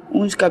amb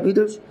uns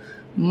capítols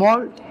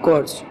molt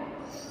curts,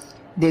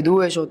 de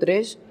 2 o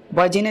 3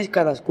 pàgines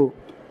cadascú.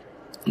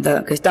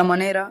 D'aquesta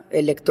manera,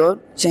 el lector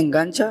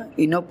s'enganxa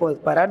i no pot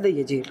parar de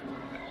llegir.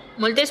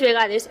 Moltes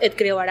vegades et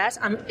creuaràs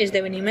amb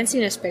esdeveniments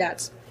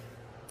inesperats.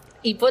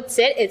 I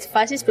potser et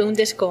facis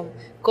preguntes com,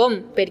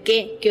 per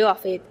què ho ha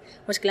fet?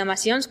 O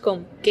exclamacions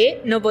com,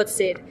 què no pot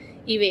ser?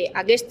 I bé,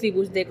 aquest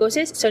tipus de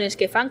coses són els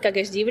que fan que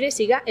aquest llibre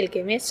siga el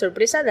que més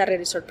sorpresa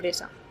darrere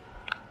sorpresa.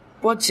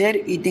 Pot ser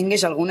i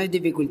tingues algunes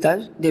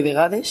dificultats, de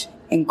vegades,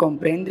 en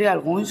comprendre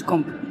alguns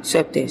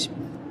conceptes,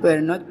 però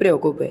no et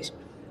preocupes.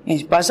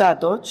 Ens passa a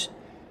tots.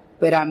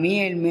 Per a mi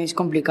el més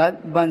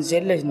complicat van ser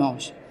les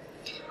noms,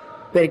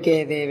 perquè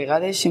de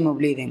vegades se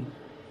m'obliden,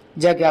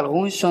 ja que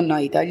alguns són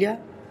a Itàlia,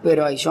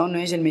 però això no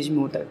és el més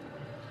important.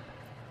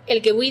 El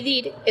que vull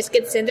dir és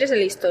que et centres en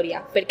la història,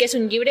 perquè és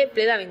un llibre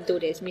ple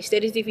d'aventures,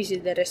 misteris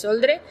difícils de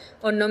resoldre,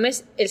 on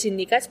només els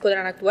sindicats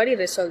podran actuar i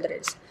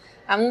resoldre'ls,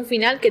 amb un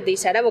final que et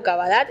deixarà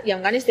bocabadat i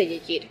amb ganes de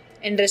llegir.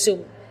 En resum,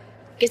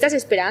 què estàs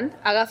esperant?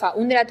 Agafa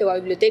un de la teva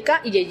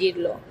biblioteca i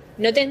llegir-lo.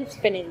 No te'n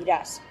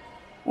penediràs.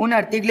 Un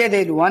article de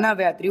Luana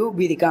Beatriu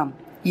Vidicam,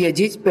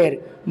 llegit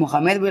per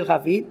Mohamed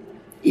Bergavit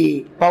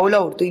i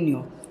Paula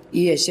Utiño,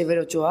 i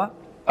Severo Ochoa,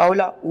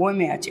 Aula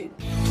UMH.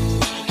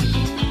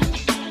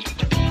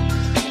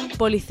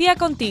 Policía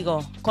contigo,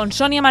 con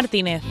Sonia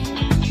Martínez.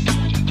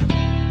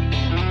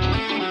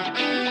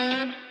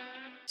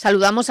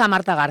 Saludamos a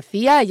Marta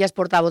García, ella es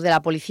portavoz de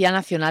la Policía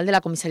Nacional de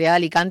la Comisaría de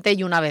Alicante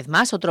y una vez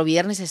más, otro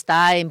viernes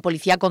está en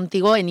Policía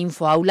Contigo en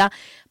Infoaula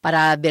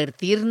para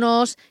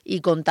advertirnos y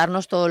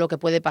contarnos todo lo que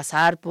puede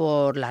pasar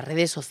por las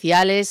redes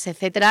sociales,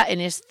 etcétera. En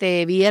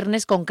este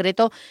viernes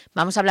concreto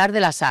vamos a hablar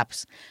de las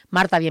apps.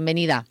 Marta,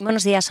 bienvenida.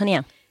 Buenos días,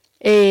 Sonia.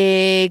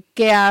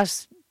 ¿Qué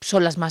apps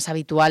son las más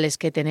habituales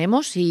que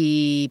tenemos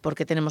y por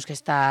qué tenemos que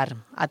estar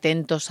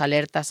atentos,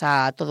 alertas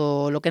a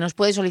todo lo que nos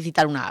puede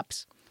solicitar una app?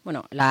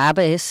 Bueno, la app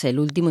es el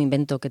último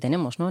invento que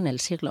tenemos, ¿no?, en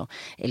el siglo.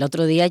 El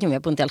otro día yo me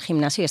apunté al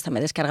gimnasio y hasta me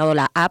he descargado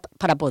la app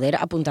para poder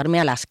apuntarme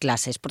a las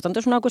clases. Por tanto,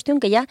 es una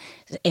cuestión que ya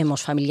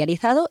hemos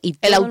familiarizado. Y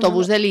el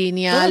autobús de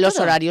línea, los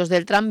horarios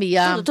del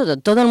tranvía.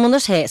 Todo el mundo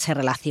se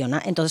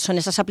relaciona. Entonces son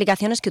esas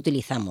aplicaciones que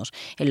utilizamos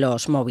en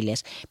los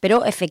móviles.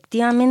 Pero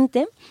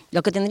efectivamente,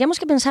 lo que tendríamos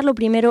que pensar lo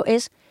primero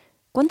es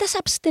 ¿cuántas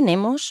apps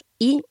tenemos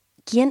y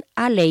quién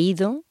ha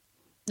leído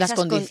las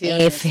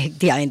condiciones?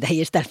 Efectivamente, ahí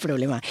está el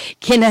problema.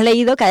 Quien ha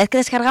leído, cada vez que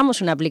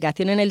descargamos una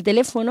aplicación en el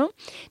teléfono,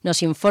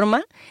 nos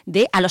informa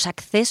de a los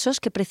accesos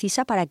que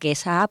precisa para que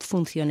esa app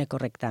funcione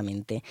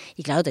correctamente.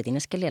 Y claro, te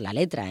tienes que leer la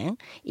letra, ¿eh?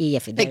 Y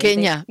efectivamente,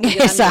 pequeña.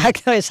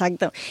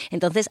 Exacto.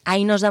 Entonces,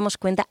 ahí nos damos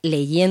cuenta,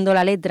 leyendo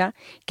la letra,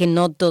 que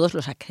no todos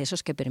los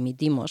accesos que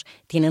permitimos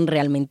tienen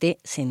realmente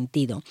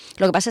sentido.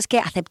 Lo que pasa es que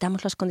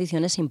aceptamos las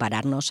condiciones sin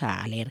pararnos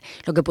a leer,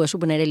 lo que puede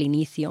suponer el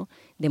inicio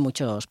de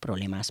muchos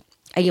problemas.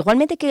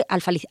 Igualmente que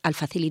al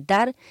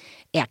facilitar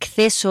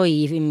acceso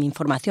y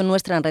información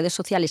nuestra en redes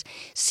sociales,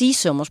 si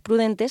somos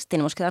prudentes,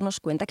 tenemos que darnos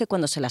cuenta que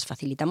cuando se las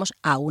facilitamos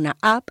a una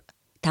app,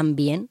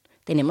 también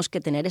tenemos que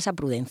tener esa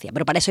prudencia.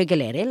 Pero para eso hay que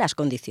leer las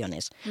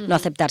condiciones, no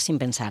aceptar sin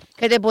pensar.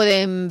 ¿Qué te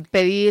pueden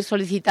pedir,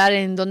 solicitar,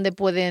 en dónde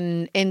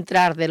pueden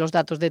entrar de los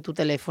datos de tu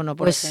teléfono,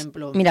 por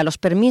ejemplo? Mira, los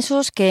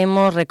permisos que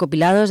hemos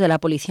recopilado desde la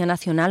Policía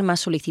Nacional más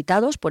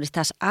solicitados por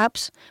estas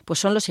apps pues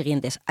son los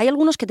siguientes. Hay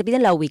algunos que te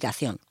piden la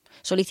ubicación.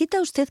 ¿Solicita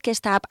usted que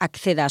esta app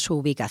acceda a su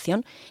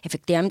ubicación?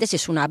 Efectivamente, si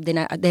es una app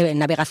de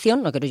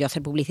navegación, no quiero yo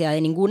hacer publicidad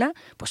de ninguna,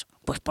 pues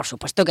por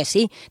supuesto que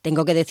sí.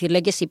 Tengo que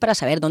decirle que sí para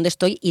saber dónde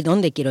estoy y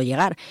dónde quiero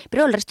llegar.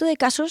 Pero el resto de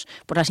casos,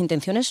 por las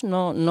intenciones,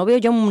 no veo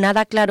yo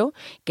nada claro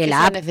que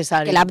la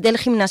app del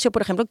gimnasio,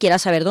 por ejemplo, quiera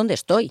saber dónde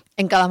estoy.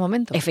 En cada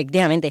momento.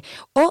 Efectivamente.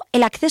 O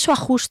el acceso a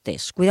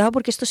ajustes. Cuidado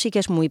porque esto sí que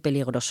es muy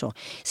peligroso.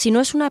 Si no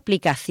es una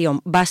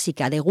aplicación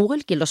básica de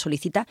Google quien lo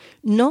solicita,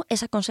 no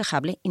es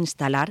aconsejable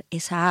instalar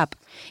esa app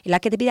en la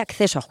que te pide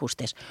acceso a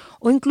ajustes.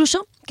 O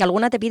incluso que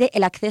alguna te pide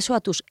el acceso a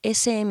tus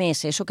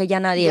SMS, eso que ya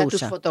nadie usa. Y a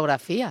tus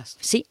fotografías.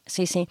 Sí.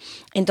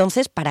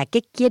 Entonces, ¿para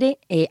qué quiere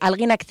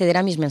alguien acceder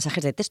a mis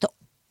mensajes de texto?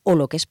 O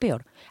lo que es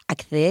peor,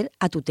 acceder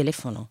a tu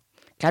teléfono.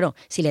 Claro,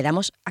 si le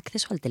damos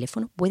acceso al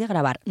teléfono, puede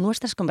grabar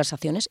nuestras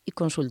conversaciones y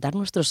consultar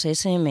nuestros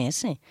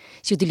SMS.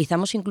 Si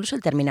utilizamos incluso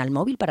el terminal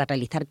móvil para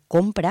realizar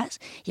compras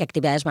y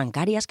actividades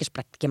bancarias, que es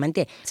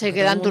prácticamente... Se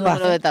queda en tu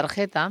número de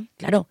tarjeta.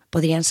 Claro,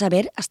 podrían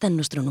saber hasta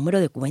nuestro número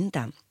de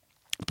cuenta.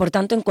 Por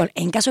tanto,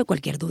 en caso de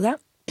cualquier duda,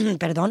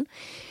 perdón,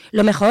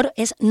 lo mejor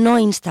es no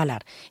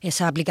instalar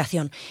esa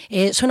aplicación.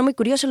 Suena muy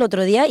curioso, el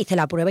otro día hice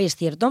la prueba y es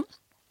cierto,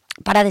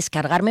 para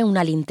descargarme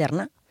una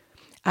linterna,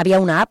 había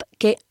una app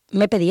que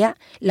me pedía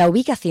la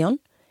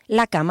ubicación,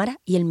 la cámara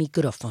y el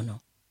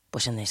micrófono.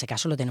 Pues en ese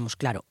caso lo tenemos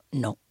claro,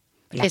 no.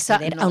 El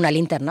acceder a una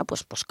linterna,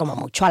 pues como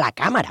mucho a la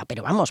cámara,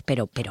 pero vamos,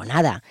 pero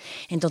nada.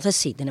 Entonces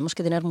sí, tenemos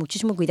que tener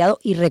muchísimo cuidado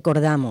y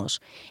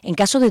recordamos, en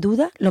caso de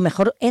duda, lo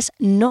mejor es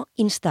no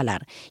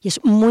instalar. Y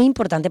es muy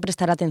importante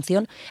prestar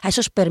atención a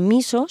esos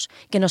permisos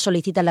que nos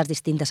solicitan las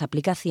distintas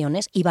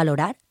aplicaciones y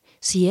valorar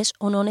si es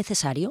o no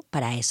necesario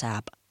para esa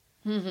app.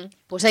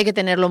 Pues hay que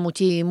tenerlo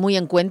muy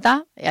en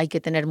cuenta, hay que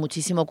tener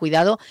muchísimo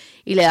cuidado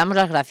y le damos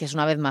las gracias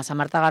una vez más a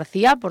Marta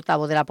García,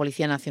 portavoz de la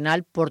Policía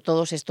Nacional, por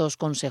todos estos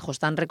consejos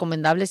tan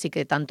recomendables y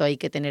que tanto hay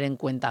que tener en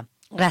cuenta.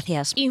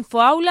 Gracias.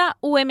 Infoaula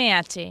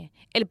UMH,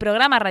 el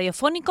programa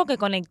radiofónico que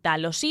conecta a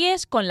los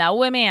IES con la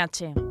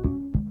UMH.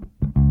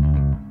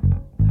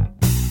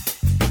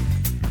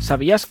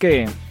 ¿Sabías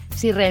que...?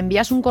 Si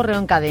reenvías un correo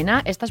en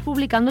cadena, estás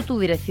publicando tu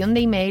dirección de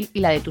email y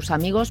la de tus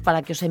amigos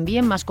para que os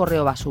envíen más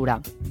correo basura.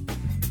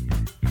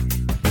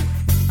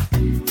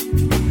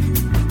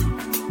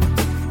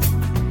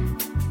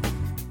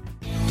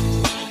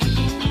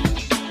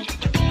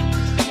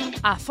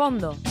 A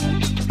fondo.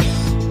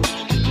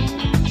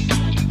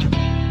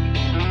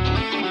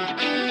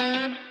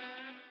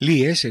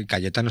 L'IES,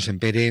 Cayetano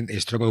Sempere,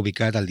 es troba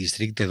ubicat al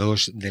districte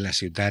 2 de la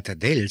ciutat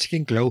d'Elx, que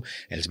inclou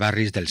els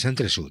barris del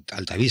Centre-Sud,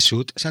 Altavís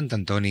Sud, Sant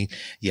Antoni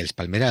i els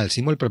Palmerals,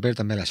 i molt proper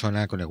també a la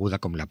zona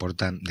coneguda com la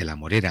Porta de la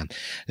Morera.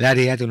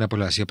 L'àrea té una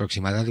població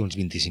aproximada d'uns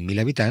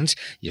 25.000 habitants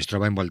i es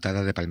troba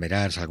envoltada de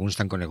palmerars,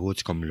 alguns tan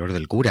coneguts com l'Hort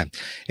del Cura.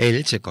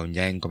 Elx, com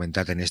ja hem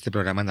comentat en este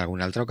programa en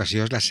alguna altra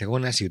ocasió, és la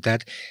segona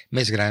ciutat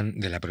més gran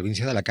de la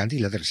província d'Alacant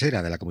i la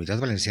tercera de la Comunitat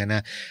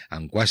Valenciana,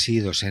 amb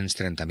quasi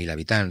 230.000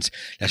 habitants.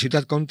 La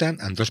ciutat compta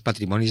amb dos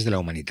patrimonis de la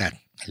humanitat,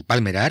 el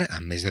Palmerar,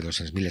 amb més de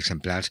 200.000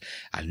 exemplars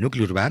al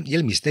nucli urbà, i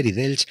el Misteri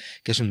d'Elx,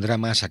 que és un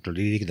drama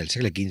sacrolíric del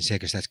segle XV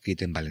que està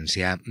escrit en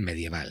valencià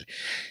medieval.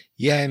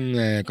 Ja hem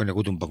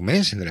conegut un poc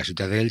més de la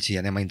ciutat d'Elx i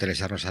anem a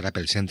interessar-nos ara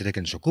pel centre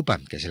que ens ocupa,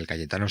 que és el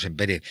Cayetano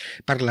Sempere,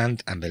 parlant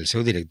amb el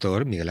seu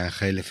director, Miguel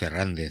Ángel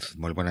Ferrández.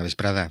 Molt bona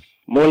vesprada.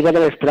 Molt bona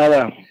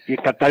vesprada i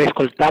encantat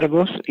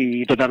d'escoltar-vos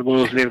i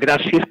donar-vos les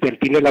gràcies per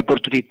tenir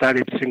l'oportunitat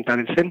de presentar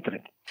el centre.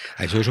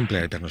 Això és un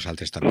plaer per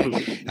nosaltres també.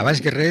 Abans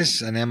que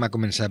res, anem a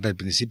començar pel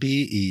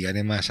principi i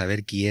anem a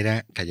saber qui era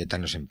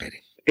Cayetano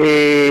Sempere.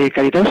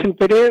 Cayetano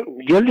Sempere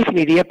jo el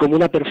definiria com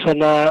una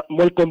persona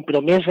molt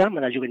compromesa amb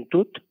la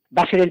joventut.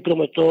 Va ser el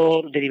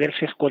promotor de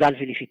diverses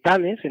corals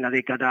il·licitanes en la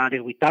dècada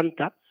dels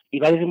 80 i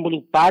va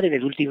desenvolupar en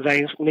els últims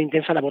anys una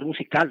intensa labor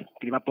musical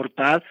que li va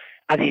portar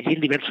a dirigir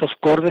diversos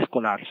cors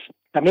escolars.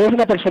 També és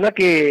una persona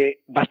que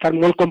va estar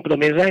molt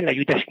compromesa en la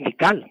lluita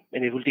sindical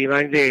en els últims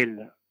anys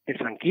del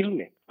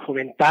franquisme,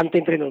 fomentant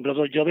entre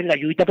nombrosos joves la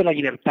lluita per la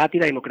llibertat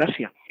i la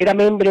democràcia. Era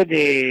membre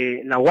de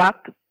la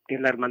UAC, que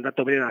és la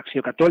Hermandad Obrera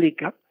d'Acció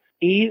Catòlica,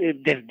 i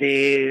des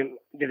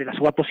de la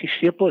seva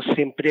posició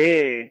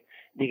sempre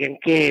diguem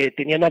que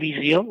tenia una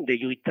visió de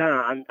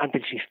lluita ante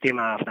el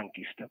sistema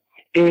franquista.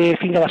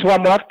 Fins a la seva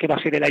mort, que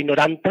va ser l'any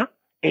 90,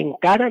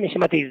 encara en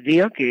aquest mateix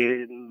dia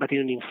que va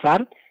tenir un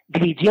infart,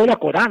 dirigia una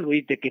coral,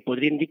 que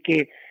podríem dir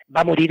que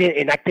va morir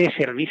en acte de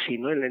servici,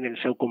 no? en el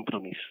seu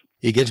compromís.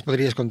 I què ens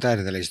podries contar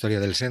de la història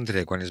del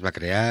centre? Quan es va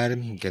crear?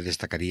 Què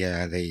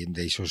destacaria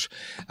d'aixòs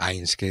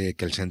anys que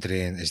el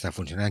centre està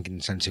funcionant?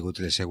 Quines han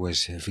sigut les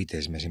seues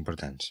fites més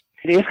importants?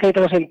 L'IES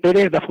Cayetano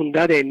Sempere es va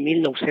fundar en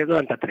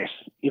 1993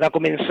 i va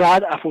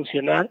començar a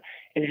funcionar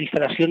en les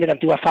instal·lacions de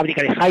l'antiga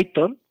fàbrica de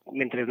Highton,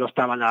 mentre no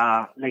estava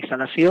la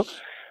instal·lació,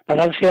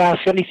 passant-se a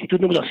ser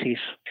l'Institut número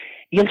 6.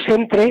 I el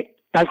centre,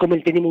 tal com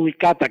el tenim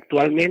ubicat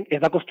actualment,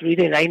 es va construir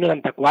en l'any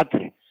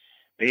 94,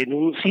 en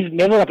uns 6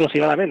 mesos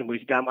aproximadament,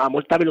 a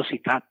molta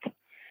velocitat,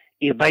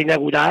 i es va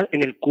inaugurar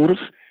en el curs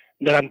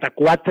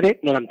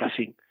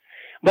 94-95.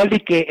 Vol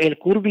dir que el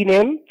curs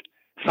vinent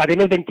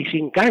farem els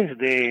 25 anys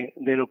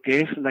de lo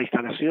que és la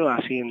instal·lació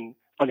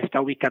on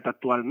està ubicat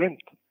actualment.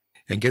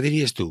 En què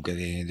diries tu que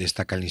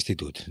destaca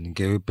l'Institut? En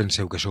què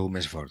penseu que sou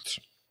més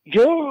forts?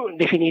 Jo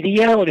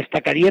definiria o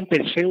destacaria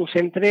per ser un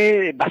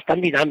centre bastant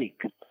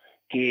dinàmic,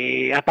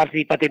 que ha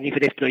participat en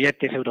diferents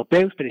projectes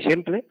europeus, per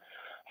exemple.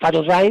 Fa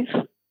 2 anys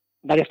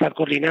va estar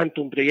coordinant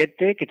un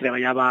projecte que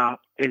treballava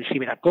el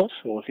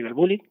ciberacòs o el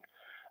ciberbullying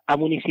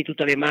amb un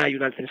institut alemà i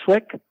un altre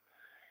suec.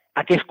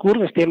 Aquest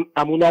curs estem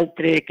amb un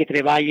altre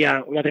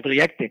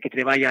projecte que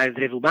treballa els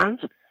drets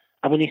humans,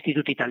 amb un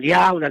institut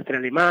italià, un altre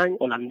alemany,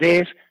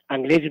 holandès,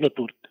 anglès i no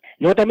turc.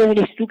 Llavors també és un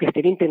institut que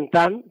estem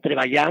intentant,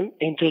 treballant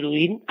i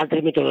introduint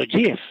altres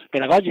metodologies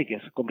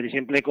pedagògiques, com per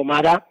exemple com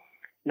ara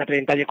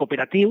l'aprenentatge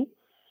cooperatiu,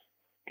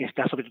 que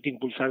està sobretot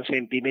impulsant-se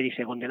en primer i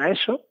segon de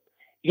l'ESO,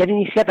 i han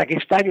iniciat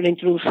aquest any una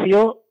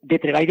introducció de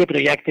treball de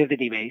projectes de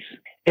nivells.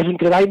 És un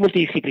treball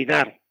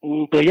multidisciplinar,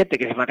 un projecte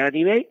que es fa a cada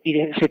nivell i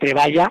se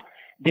treballa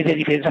des de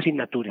diferents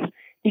assignatures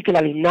i que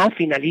l'alumnat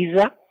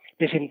finalitza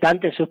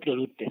presentant els seus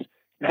productes,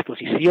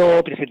 l'exposició,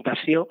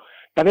 presentació.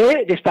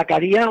 També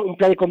destacaria un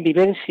pla de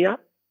convivència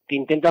que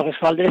intenta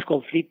resoldre els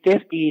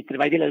conflictes i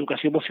treball de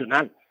l'educació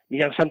emocional,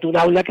 mitjançant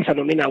una aula que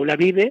s'anomena Aula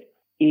Vive,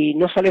 i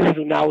no sols és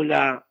una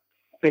aula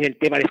per el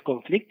tema dels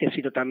conflictes,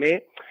 sinó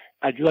també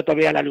ajuda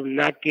també a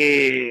l'alumnat que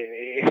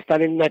està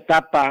en una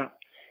etapa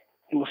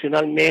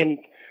emocionalment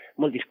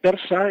molt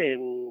dispersa,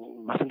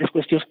 en bastantes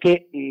qüestions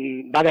que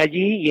van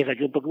allí i ens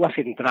ajuda un poc a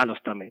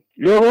centrar-los també.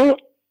 Luego,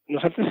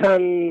 nosaltres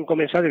hem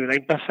començat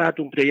l'any passat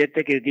un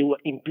projecte que es diu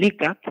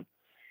Implica't.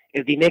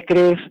 Els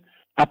dimecres,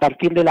 a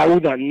partir de la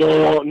 1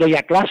 no hi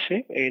ha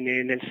classe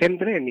en el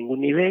centre, en ningú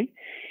nivell,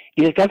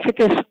 i el que han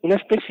fet és una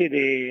espècie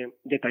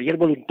de taller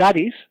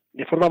voluntaris.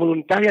 De forma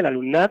voluntària,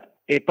 l'alumnat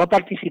pot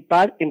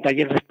participar en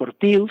tallers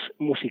esportius,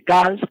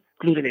 musicals,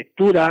 club de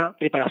lectura,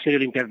 preparació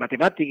d'Olimpiades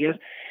Matemàtiques,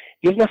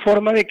 i és una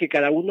forma de que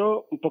cada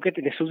un poquet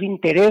en els seus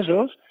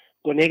interessos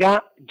conega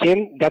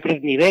gent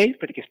d'altres nivells,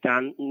 perquè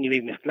estan en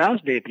nivells més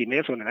clars, de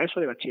primer, segon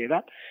ESO, de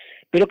batxillerat,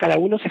 però cada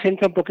un se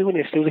centra un poquet en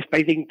els seus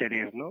espais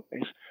d'interès, no?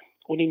 És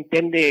un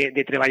intent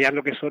de treballar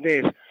el que són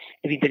les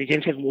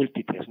intel·ligències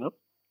múltiples, no?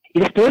 I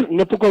després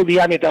no puc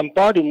oblidar-me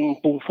tampoc un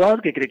punt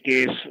fort que crec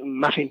que és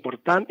massa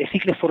important, els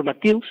cicles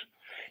formatius,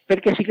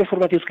 perquè els cicles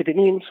formatius que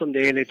tenim són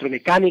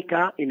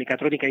d'electromecànica i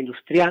mecatrònica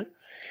industrial,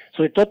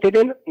 sobretot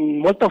tenen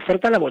molta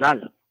oferta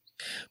laboral.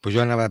 Pues jo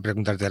anava a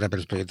preguntar-te ara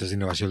pels projectes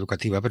d'innovació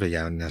educativa, però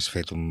ja has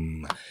fet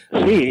un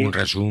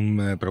resum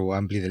prou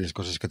ampli de les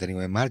coses que teniu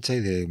en marxa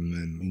i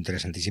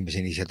d'interessantíssimes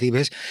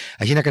iniciatives.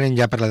 Així que anem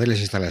ja a parlar de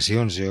les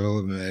instal·lacions.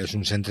 És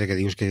un centre que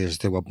dius que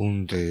esteu a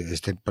punt,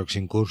 este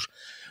pròxim curs,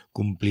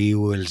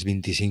 compliu els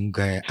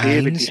 25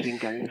 anys,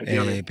 25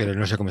 anys, però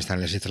no sé com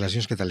estan les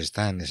instal·lacions, què tal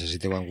estan?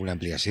 Necessiteu alguna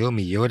ampliació,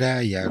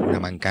 millora? Hi ha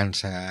alguna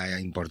mancança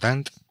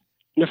important?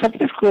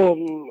 Nosaltres,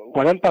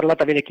 quan hem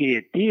parlat amb l'equip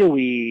directiu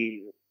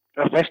i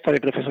la resta de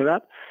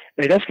professorat,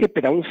 la veritat és que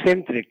per a un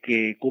centre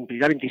que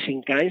complirà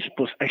 25 anys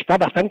està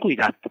bastant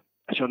cuidat.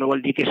 Això no vol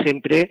dir que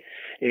sempre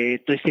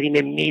tots tenim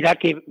en mira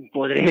que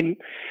podrem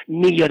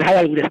millorar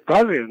algunes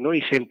coses, no?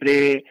 I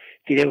sempre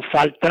tirem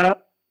falta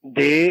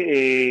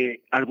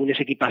d'algunes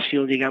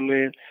equipacions, diguem,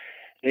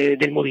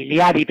 del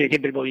mobiliari. Per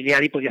exemple, el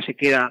mobiliari ja se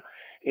queda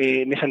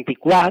més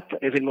antiquat,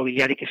 és el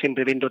mobiliari que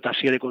sempre ve en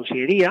dotació de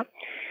conselleria,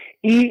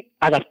 i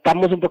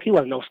adaptant-nos un poquet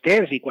als nous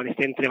temps, i quan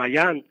estem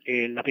treballant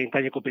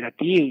l'aprenentatge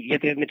cooperatiu i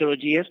altres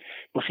metodologies,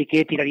 sí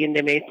que tiraríem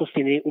de més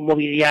tenir un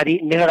mobiliari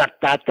més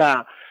adaptat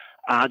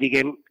a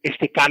diguem,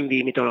 este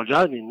canvi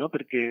metodològic, no?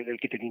 Perquè el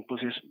que tenim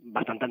és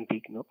bastant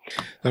antic, no?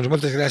 Doncs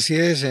moltes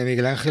gràcies,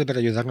 Miguel Ángel, per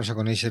ajudar-nos a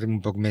conèixer un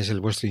poc més el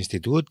vostre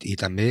institut i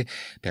també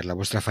per la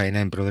vostra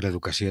feina en pro de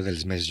l'educació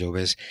dels més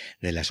joves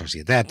de la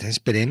societat.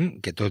 Esperem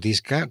que tot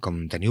isca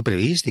com teniu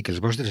previst i que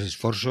els vostres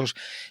esforços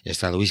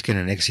es traduïsquen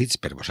en èxits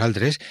per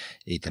vosaltres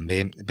i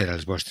també per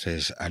als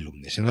vostres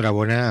alumnes.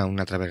 Enhorabona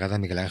una altra vegada,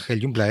 Miguel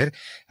Ángel, i un plaer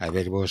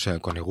haver-vos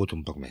conegut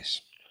un poc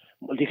més.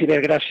 Moltíssimes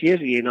gràcies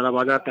i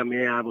enhorabona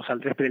també a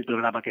vosaltres per el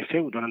programa que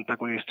feu, donant a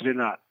conèixer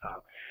la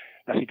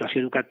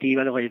situació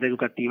educativa, la qualitat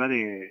educativa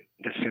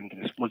dels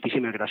centres.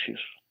 Moltíssimes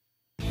gràcies.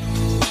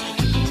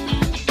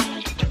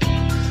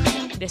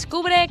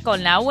 Descubre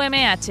con la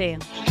UMH.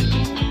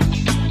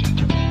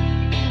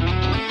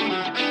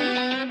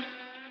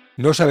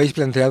 ¿No os habéis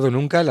planteado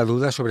nunca la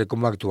duda sobre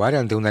cómo actuar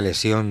ante una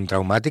lesión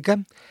traumática?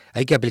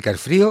 ¿Hay que aplicar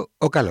frío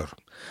o calor?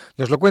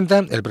 Nos lo cuenta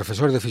el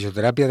profesor de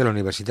fisioterapia de la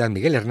Universidad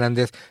Miguel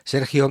Hernández,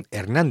 Sergio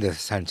Hernández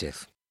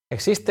Sánchez.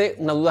 Existe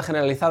una duda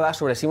generalizada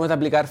sobre si hemos de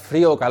aplicar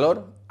frío o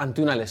calor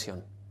ante una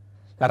lesión.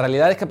 La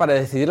realidad es que para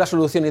decidir la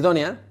solución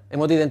idónea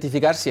hemos de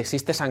identificar si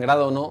existe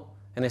sangrado o no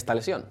en esta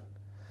lesión.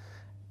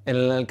 En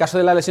el caso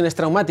de las lesiones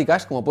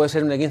traumáticas, como puede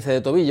ser un esguince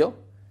de tobillo,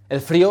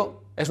 el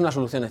frío es una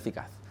solución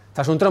eficaz.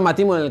 Tras un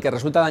traumatismo en el que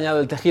resulta dañado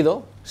el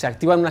tejido, se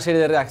activan una serie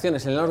de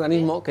reacciones en el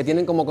organismo que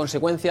tienen como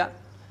consecuencia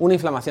una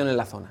inflamación en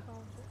la zona.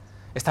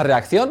 Esta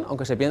reacción,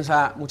 aunque se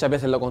piensa muchas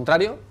veces lo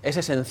contrario, es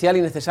esencial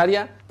y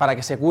necesaria para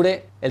que se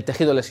cure el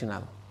tejido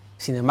lesionado.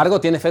 Sin embargo,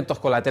 tiene efectos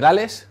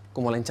colaterales,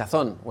 como la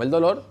hinchazón o el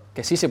dolor,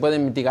 que sí se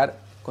pueden mitigar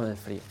con el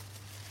frío.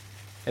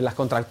 En las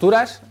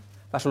contracturas,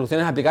 la solución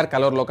es aplicar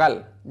calor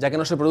local, ya que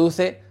no se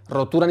produce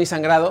rotura ni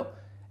sangrado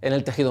en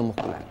el tejido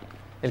muscular.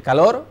 El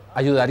calor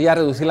ayudaría a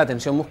reducir la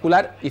tensión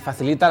muscular y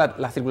facilita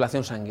la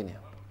circulación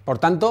sanguínea. Por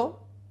tanto,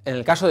 en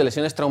el caso de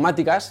lesiones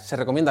traumáticas, se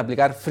recomienda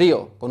aplicar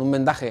frío con un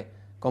vendaje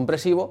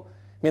compresivo,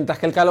 mientras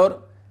que el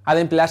calor ha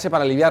de emplearse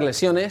para aliviar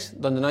lesiones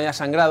donde no haya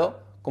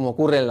sangrado, como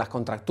ocurre en las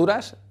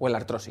contracturas o en la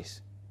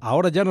artrosis.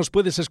 Ahora ya nos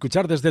puedes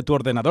escuchar desde tu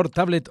ordenador,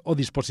 tablet o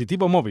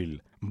dispositivo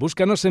móvil.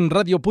 Búscanos en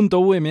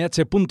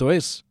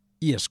radio.umh.es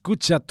y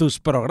escucha tus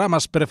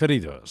programas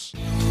preferidos.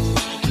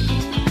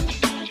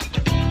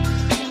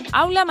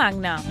 Aula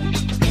Magna.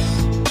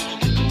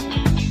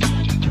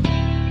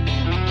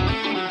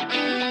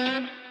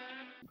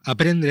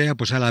 Aprendre a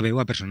posar la veu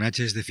a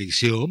personatges de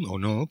ficció o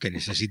no que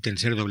necessiten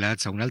ser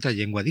doblats a una altra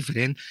llengua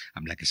diferent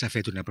amb la que s'ha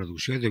fet una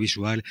producció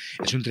audiovisual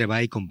és un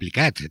treball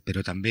complicat,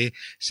 però també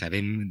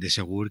sabem de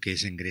segur que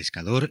és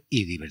engrescador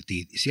i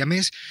divertit. Si a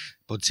més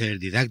pot ser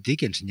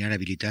didàctic, ensenyar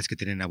habilitats que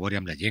tenen a veure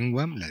amb la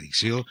llengua, la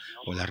dicció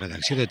o la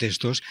redacció de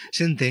textos,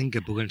 s'entén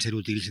que puguen ser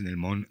útils en el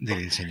món de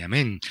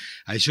l'ensenyament.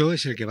 Això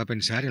és el que va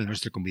pensar el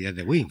nostre convidat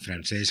d'avui,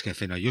 Francesc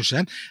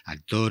Fenollosa,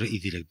 actor i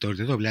director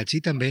de doblatge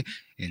i també,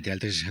 entre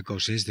altres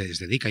coses, es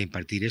dedica a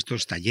impartir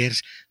estos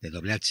tallers de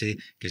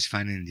doblatge que es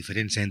fan en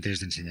diferents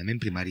centres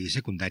d'ensenyament primari i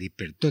secundari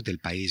per tot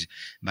el país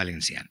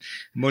valencià.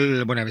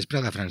 Molt bona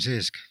vesprada,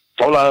 Francesc.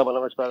 Hola, bona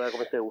vesprada,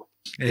 com esteu?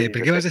 Per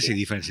què vas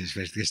decidir, Francesc,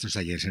 fer aquests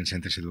tallers en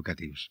centres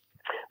educatius?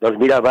 Doncs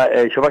mira,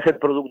 això va ser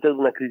producte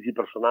d'una crisi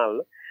personal.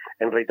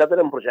 En realitat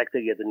era un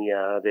projecte que ja tenia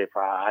de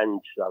fa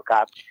anys al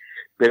cap,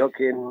 però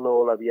que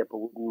no l'havia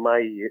pogut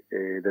mai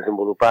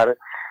desenvolupar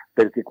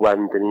perquè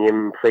quan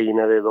teníem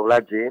feina de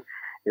doblatge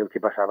el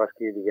que passava és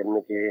que, diguem-ne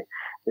que,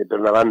 per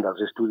una banda,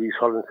 els estudis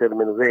solen ser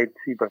menudets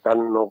i, per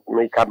tant, no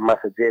hi cap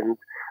massa gent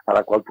a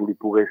la qual tu li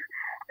pugues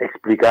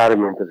explicar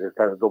mentre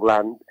estàs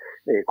doblant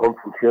com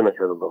funciona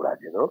això del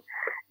doblatge, no?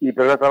 I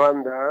per una altra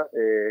banda,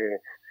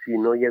 si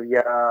no hi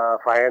havia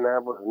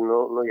faena, doncs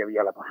no hi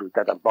havia la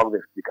possibilitat tampoc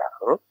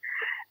d'explicar-ho, no?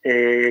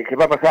 Què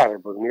va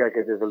passar? Doncs mira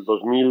que des del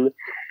 2009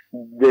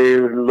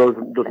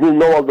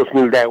 al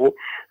 2010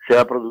 se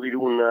va produir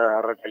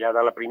una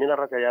retallada, la primera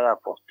retallada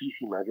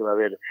fortíssima que va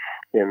haver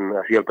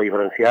així al País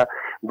Valencià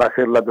va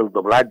ser la del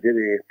doblatge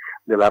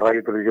de la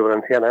ràdio i televisió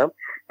valenciana,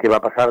 que va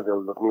passar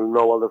del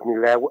 2009 al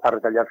 2010 a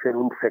retallar-se en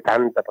un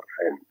 70%.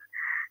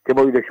 Què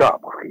vol dir això?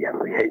 Pues que ja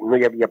no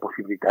hi havia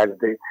possibilitats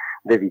de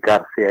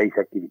dedicar-se a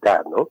aquesta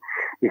activitat, no?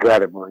 I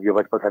clar, jo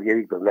vaig passar, ja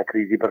dic, per una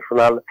crisi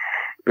personal,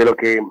 però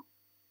que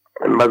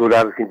em va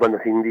durar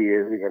 55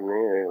 dies, diguem-ne,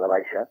 la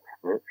baixa.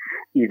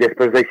 I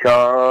després d'això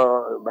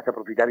vaig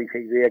aprofitar aquesta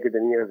idea que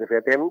tenia des de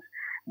feia temps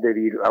de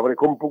dir, a veure,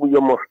 com puc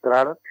jo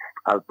mostrar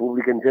al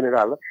públic en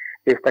general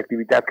aquesta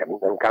activitat que a mi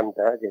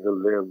m'encanta, que és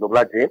el del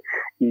doblatge,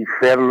 i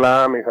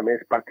fer-la, a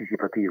més,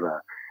 participativa.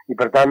 I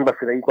per tant va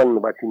ser ahir quan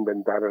vaig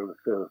inventar,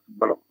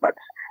 vaig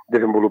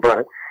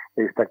desenvolupar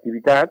aquesta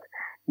activitat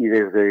i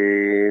des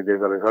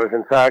d'aleshores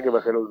ençà, que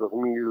va ser el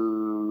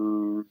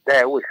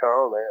 2010, això,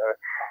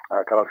 a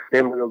acabar el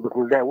setembre del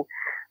 2010,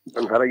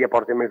 doncs ara ja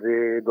porta més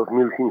de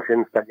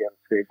 2.500 tallers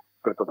fets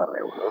per tot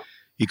arreu, no?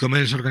 I com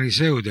els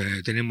organitzeu?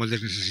 Tenen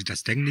moltes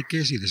necessitats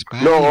tècniques i d'espai?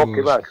 No,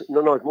 que va,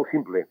 no, és molt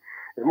simple.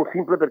 És molt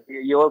simple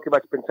perquè jo el que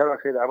vaig pensar va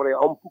ser, a veure,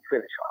 on puc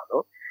fer això, no?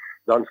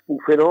 Doncs puc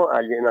fer-ho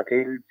en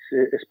aquells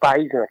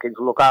espais, en aquells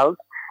locals,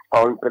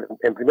 on,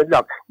 en primer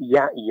lloc,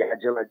 ja hi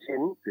hagi la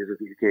gent, és a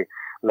dir, que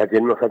la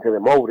gent no s'hagi de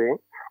moure,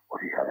 o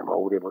si s'ha de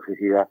moure, o si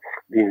sigui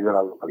dins de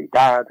la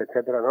localitat,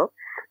 etc., no?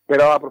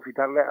 Però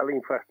aprofitar la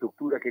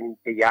infraestructura que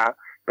hi ha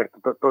per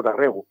tot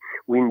arreu.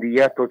 Avui en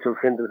dia tots els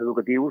centres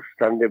educatius,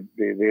 tant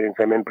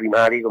d'ensenyament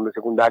primari com de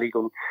secundari,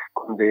 com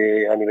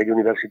a nivell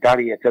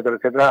universitari, etc.,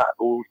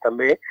 adults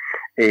també,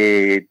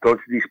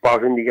 tots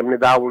disposen, diguem-ne,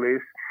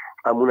 d'aules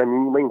amb una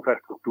mínima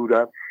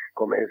infraestructura,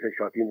 com és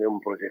això, tindre un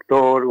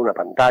projector, una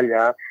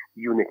pantalla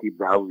i un equip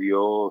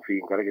d'àudio, en fi,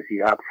 encara que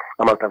siga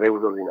amb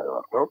altaveus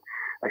d'ordinador, no?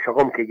 Això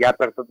com que ja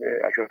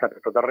això està per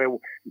tot arreu,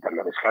 i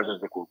també les cases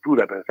de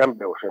cultura, per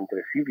exemple, o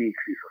centres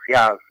cívics i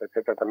socials,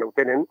 etc., també ho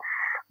tenen,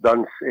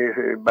 doncs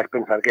vaig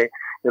pensar que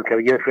el que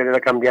havia de fer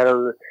era canviar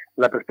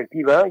la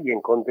perspectiva i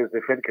en comptes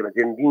de fer que la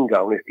gent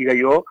vinga on estiga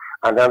jo,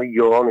 anar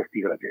jo on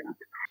estiga la gent.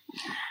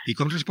 I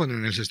com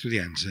responen els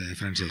estudiants,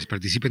 Francesc?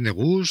 Participen de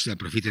gust?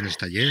 Aprofiten els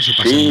tallers? Ho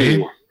passen bé?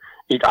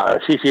 I tant,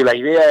 sí, la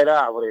idea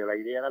era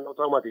no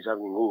traumatitzar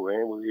ningú,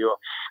 vull dir,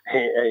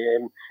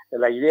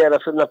 la idea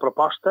era fer una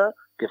proposta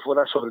que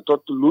fora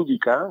sobretot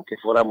lúdica, que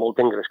fora molt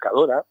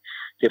engrescadora,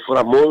 que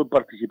fora molt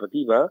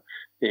participativa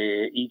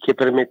i que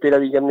permetera,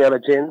 diguem-ne, a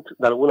la gent,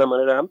 d'alguna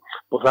manera,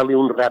 posar-li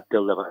un repte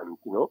al davant,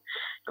 no?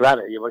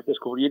 Clar, jo vaig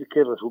descobrir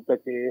que resulta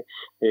que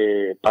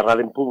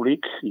parlar en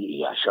públic,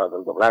 i això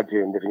del doblatge,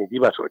 en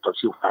definitiva, sobretot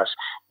si ho fas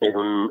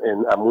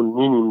amb un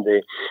mínim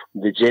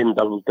de gent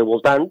al teu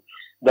voltant,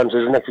 doncs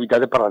és una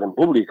activitat de parlar en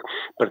públic.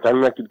 Per tant,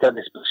 una activitat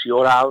d'expressió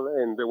oral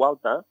en veu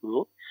alta,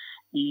 no?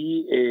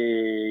 I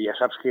ja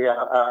saps que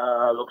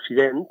a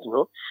l'Occident,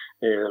 no?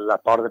 La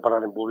por de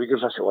parlar en públic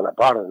és la segona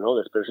por, no?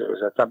 Després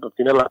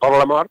tenen la por a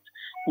la mort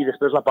i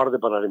després la por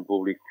de parlar en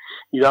públic.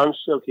 I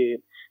doncs el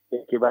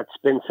que vaig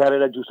pensar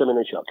era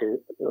justament això, que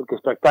el que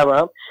es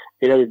tractava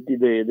era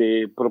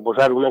de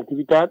proposar una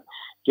activitat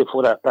que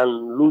fora tan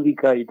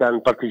lúdica i tan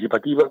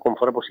participativa com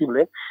fora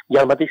possible i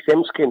al mateix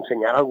temps que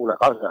ensenyar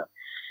alguna cosa.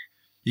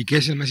 I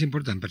què és el més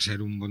important per ser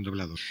un bon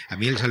doblador? A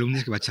mi els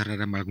alumnes, que vaig xerrar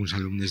amb alguns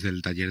alumnes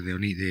del taller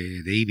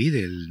d'IBI,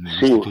 del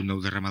Institut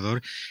Nou de Ramador,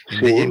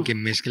 em deien que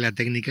més que la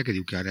tècnica, que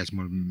diu que ara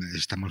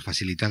està molt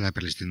facilitada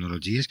per les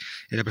tecnologies,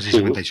 era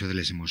precisament això de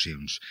les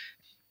emocions.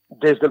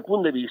 Des del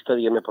punt de vista,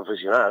 diguem-ne,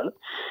 professional,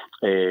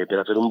 per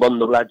a fer un bon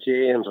doblatge,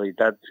 en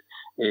realitat,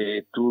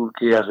 tu el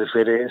que has de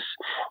fer és,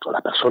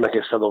 la persona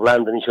que està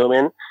doblant en aquest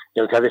moment,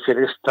 el que ha de fer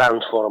és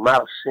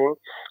transformar-se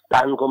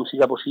tant com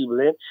siga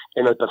possible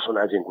en el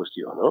personatge en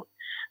qüestió, no?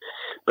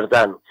 Per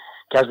tant,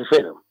 què has de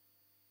fer?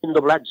 En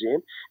doblatge,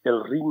 el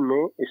ritme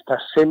està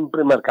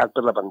sempre marcat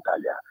per la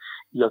pantalla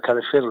i el que ha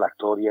de fer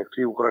l'actor i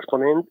actriu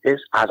corresponent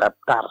és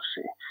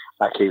adaptar-se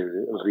a aquell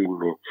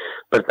ritme.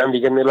 Per tant,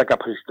 diguem-ne, la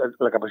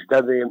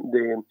capacitat de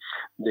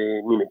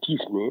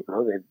mimetisme, no?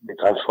 de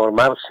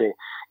transformar-se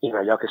en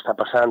allò que està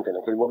passant en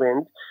aquell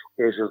moment,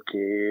 és el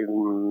que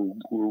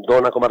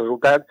dona com a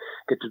resultat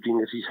que tu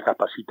tinguis aquesta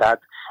capacitat,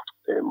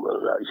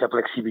 aquesta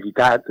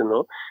flexibilitat, no?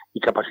 I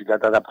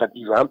capacitat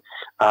adaptativa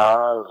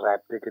al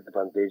repte que te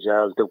planteja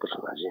el teu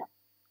personatge.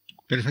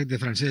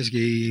 Perfecte, Francesc,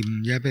 i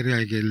ja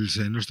perquè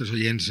els nostres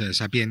oients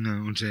sàpien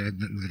on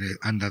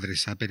han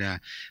d'adreçar per a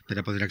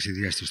poder accedir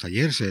a aquests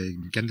tallers,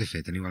 què han de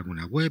fer? Teniu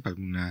alguna web,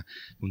 algun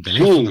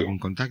telèfon, algun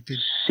contacte?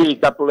 Sí,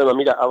 cap problema.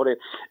 Mira, a veure,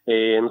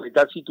 en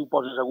realitat, si tu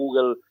poses a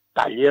Google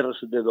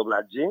tallers de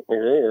doblatge,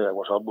 a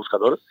qualsevol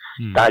buscador,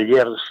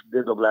 tallers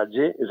de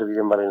doblatge, és a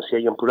dir, en valencià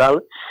i en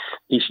plural,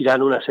 i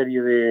seran una sèrie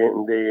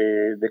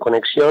de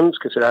connexions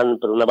que seran,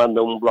 per una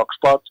banda, un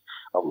blogspot,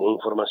 amb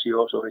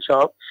informació sobre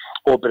això,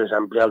 o, per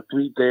exemple, al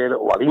Twitter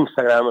o a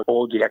l'Instagram,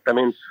 o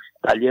directament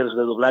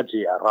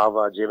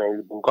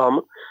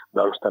tallersdedoblatge@gmail.com,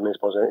 doncs també es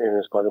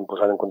poden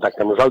posar en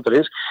contacte amb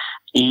nosaltres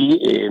i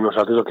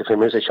nosaltres el que fem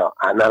és això,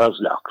 anar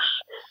als llocs.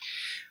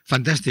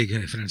 Fantàstic,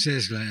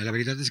 Francesc. La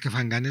veritat és que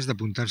fan ganes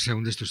d'apuntar-se a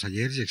un d'estos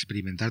tallers i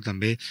experimentar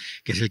també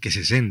què és el que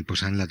se sent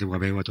posant la teua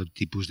veu a tot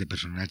tipus de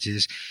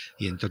personatges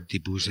i en tot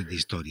tipus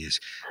d'històries.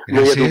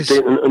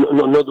 Gràcies.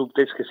 No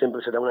dubtes que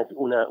sempre serà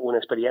una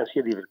experiència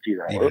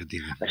divertida.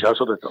 Això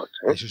sobretot.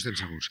 Això estem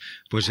segurs.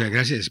 Pues,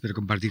 gràcies per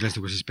compartir les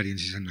teves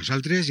experiències amb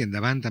nosaltres i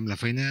endavant amb la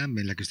feina en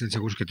la que estem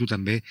segurs que tu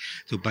també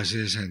t'ho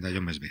passes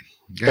d'allò més bé.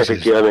 Gràcies.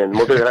 Efectivament.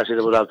 Moltes gràcies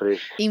a vosaltres.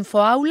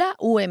 Infoaula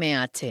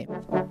UMH.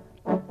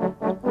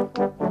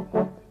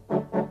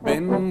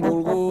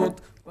 Benvolgut.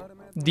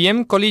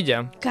 Diem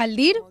colilla. Cal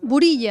dir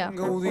burilla.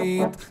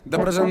 Gaudit de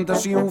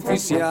presentació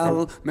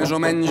oficial, més o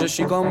menys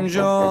així com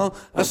jo,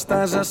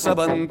 estàs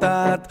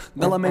assabentat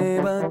de la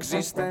meva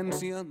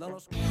existència.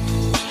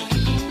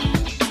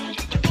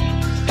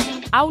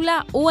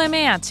 Aula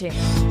UMH.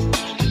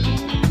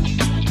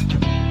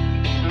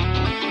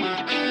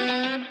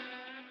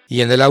 Y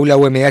en el aula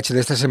UMH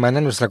de esta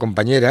semana, nuestra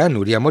compañera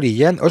Nuria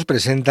Morilla os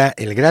presenta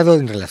el grado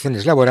en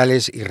Relaciones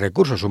Laborales y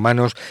Recursos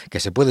Humanos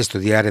que se puede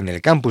estudiar en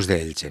el campus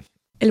de Elche.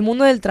 El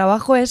mundo del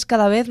trabajo es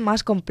cada vez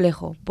más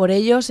complejo. Por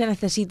ello, se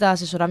necesita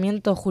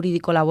asesoramiento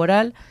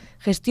jurídico-laboral,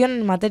 gestión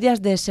en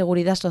materias de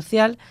seguridad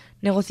social,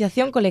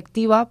 negociación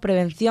colectiva,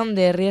 prevención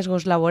de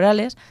riesgos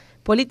laborales,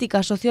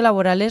 políticas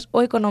sociolaborales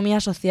o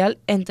economía social,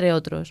 entre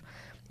otros.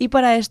 Y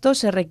para esto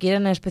se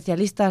requieren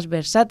especialistas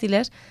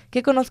versátiles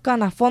que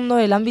conozcan a fondo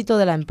el ámbito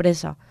de la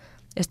empresa.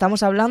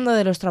 Estamos hablando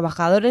de los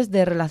trabajadores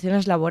de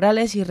relaciones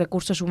laborales y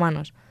recursos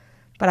humanos.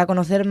 Para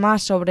conocer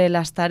más sobre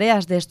las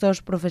tareas de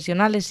estos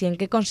profesionales y en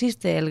qué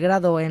consiste el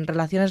grado en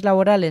Relaciones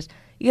Laborales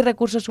y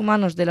Recursos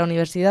Humanos de la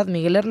Universidad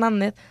Miguel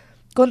Hernández,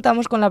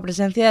 contamos con la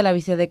presencia de la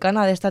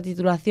vicedecana de esta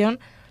titulación,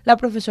 la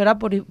profesora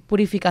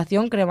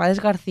Purificación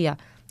Cremades García.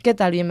 ¿Qué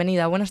tal?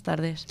 Bienvenida, buenas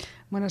tardes.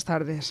 Buenas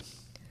tardes.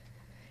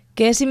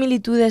 ¿Qué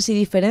similitudes y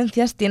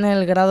diferencias tiene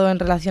el grado en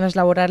Relaciones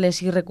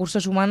Laborales y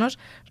Recursos Humanos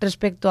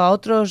respecto a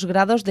otros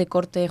grados de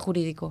corte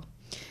jurídico?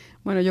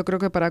 Bueno, yo creo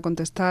que para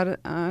contestar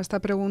a esta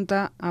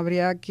pregunta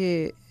habría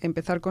que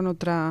empezar con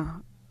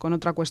otra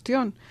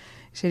cuestión.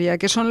 Sería,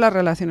 ¿qué son las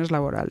relaciones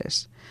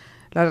laborales?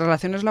 Las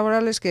relaciones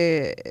laborales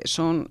que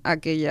son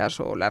aquellas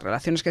o las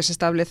relaciones que se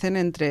establecen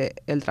entre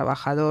el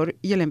trabajador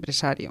y el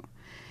empresario.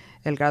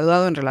 El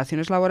graduado en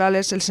Relaciones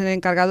Laborales es el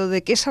encargado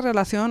de que esa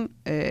relación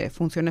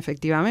funcione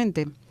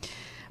efectivamente.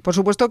 Por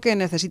supuesto que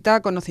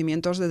necesita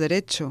conocimientos de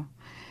derecho,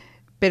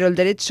 pero el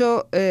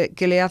derecho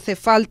que le hace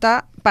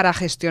falta para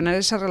gestionar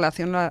esa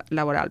relación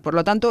laboral. Por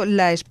lo tanto,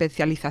 la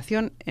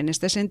especialización en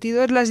este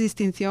sentido es la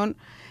distinción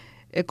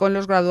con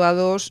los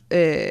graduados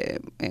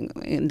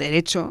en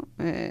derecho,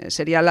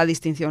 sería la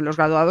distinción. Los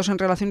graduados en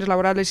Relaciones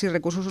Laborales y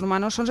Recursos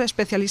Humanos son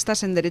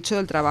especialistas en Derecho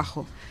del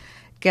Trabajo,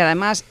 que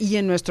además, y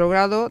en nuestro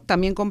grado,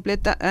 también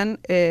completan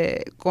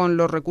con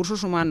los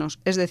recursos humanos,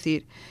 es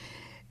decir,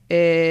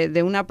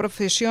 de una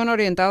profesión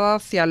orientada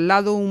hacia el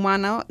lado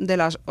humano de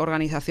las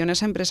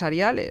organizaciones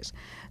empresariales.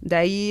 De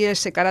ahí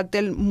ese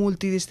carácter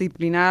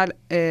multidisciplinar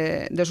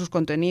de sus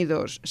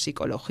contenidos,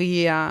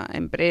 psicología,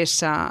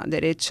 empresa,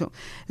 derecho.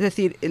 Es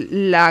decir,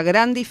 la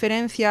gran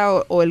diferencia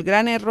o el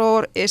gran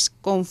error es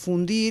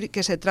confundir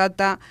que se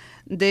trata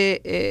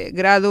de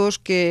grados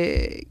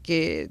que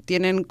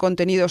tienen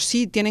contenidos,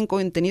 sí tienen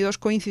contenidos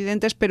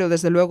coincidentes, pero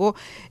desde luego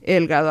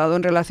el graduado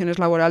en Relaciones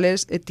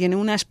Laborales tiene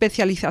una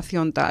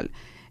especialización tal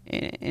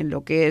en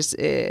lo que es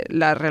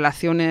las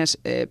relaciones,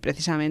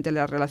 precisamente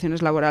las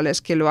relaciones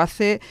laborales, que lo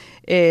hace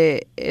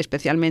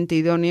especialmente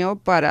idóneo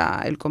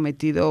para el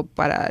cometido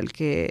para el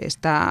que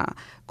está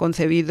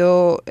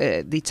concebido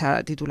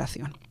dicha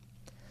titulación.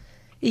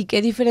 ¿Y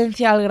qué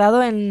diferencia el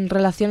grado en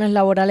Relaciones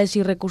Laborales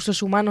y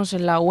Recursos Humanos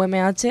en la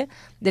UMH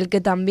del que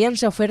también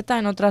se oferta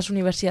en otras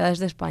universidades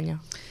de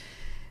España?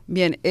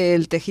 Bien,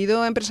 el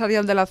tejido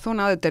empresarial de la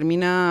zona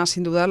determina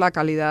sin duda la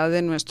calidad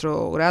de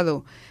nuestro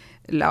grado.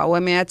 La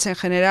UMH en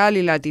general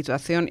y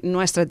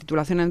nuestra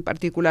titulación en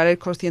particular es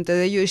consciente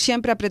de ello y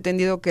siempre ha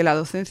pretendido que la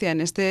docencia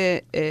en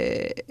esté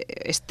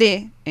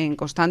en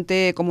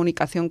constante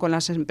comunicación con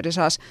las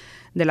empresas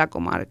de la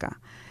comarca.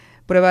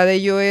 Prueba de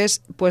ello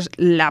es pues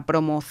la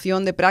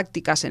promoción de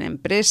prácticas en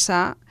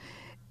empresa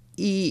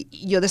y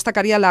yo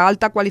destacaría la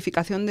alta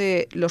cualificación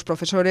de los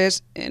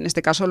profesores, en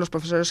este caso los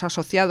profesores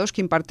asociados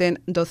que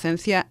imparten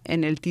docencia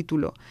en el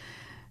título.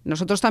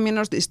 Nosotros también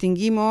nos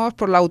distinguimos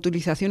por la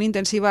utilización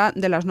intensiva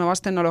de las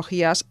nuevas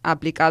tecnologías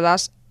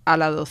aplicadas a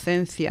la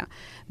docencia.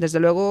 Desde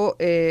luego,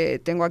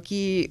 tengo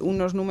aquí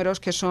unos números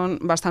que son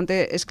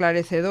bastante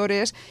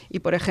esclarecedores y,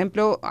 por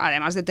ejemplo,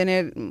 además de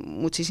tener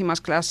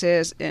muchísimas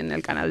clases en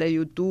el canal de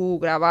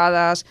YouTube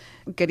grabadas,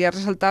 quería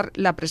resaltar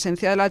la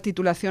presencia de la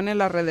titulación en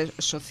las redes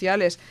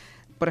sociales.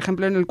 Por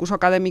ejemplo, en el curso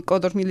académico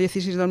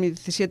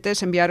 2016-2017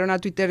 se enviaron a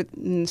Twitter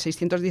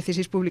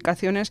 616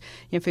 publicaciones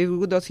y en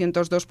Facebook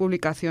 202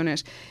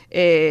 publicaciones.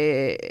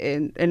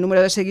 El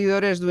número de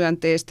seguidores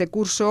durante este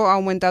curso ha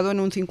aumentado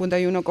en un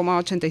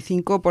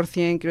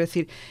 51,85%. Quiero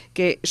decir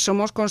que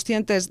somos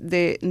conscientes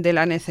de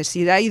la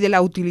necesidad y de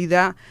la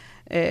utilidad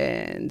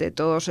de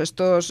todos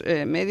estos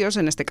medios,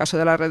 en este caso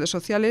de las redes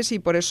sociales, y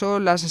por eso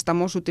las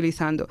estamos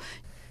utilizando.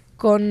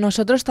 Con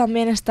nosotros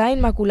también está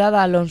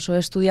Inmaculada Alonso,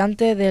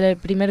 estudiante del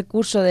primer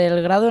curso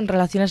del grado en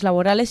Relaciones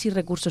Laborales y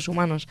Recursos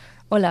Humanos.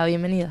 Hola,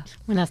 bienvenida.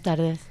 Buenas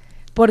tardes.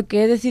 ¿Por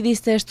qué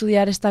decidiste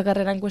estudiar esta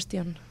carrera en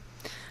cuestión?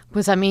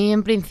 Pues a mí,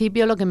 en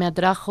principio, lo que me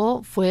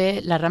atrajo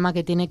fue la rama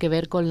que tiene que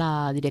ver con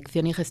la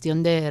dirección y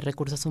gestión de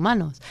recursos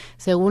humanos.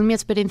 Según mi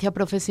experiencia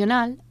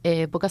profesional,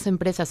 pocas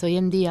empresas hoy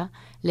en día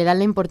le dan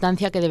la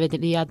importancia que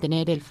debería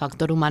tener el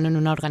factor humano en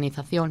una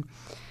organización.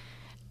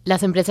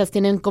 Las empresas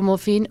tienen como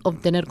fin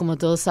obtener, como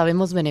todos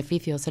sabemos,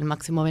 beneficios, el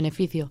máximo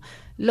beneficio.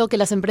 Lo que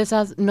las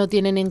empresas no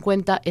tienen en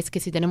cuenta es que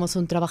si tenemos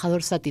un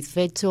trabajador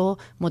satisfecho,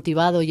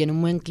 motivado y en un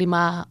buen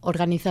clima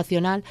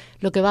organizacional,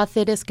 lo que va a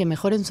hacer es que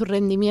mejoren su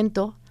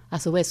rendimiento, a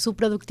su vez su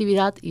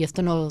productividad, y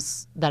esto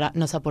nos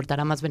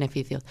aportará más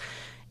beneficios.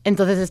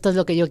 Entonces esto es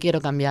lo que yo quiero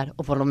cambiar,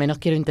 o por lo menos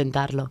quiero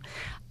intentarlo,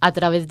 a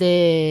través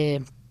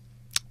de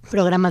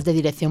programas de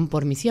dirección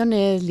por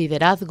misiones,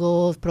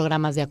 liderazgos,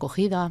 programas de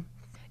acogida.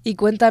 Y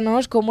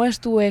cuéntanos cómo es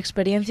tu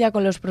experiencia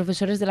con los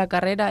profesores de la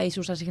carrera y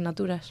sus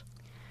asignaturas.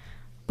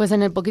 Pues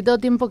en el poquito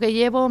tiempo que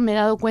llevo me he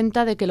dado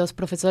cuenta de que los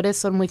profesores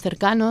son muy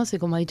cercanos y,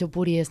 como ha dicho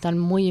Puri, están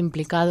muy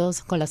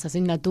implicados con las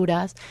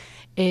asignaturas.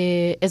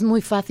 Es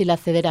muy fácil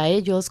acceder a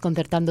ellos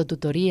concertando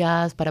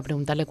tutorías para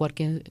preguntarle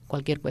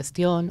cualquier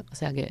cuestión, o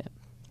sea que...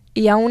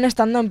 Y aún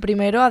estando en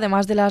primero,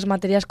 además de las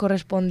materias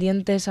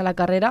correspondientes a la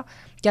carrera,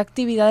 ¿qué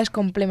actividades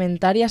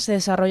complementarias se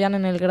desarrollan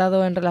en el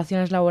grado en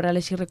Relaciones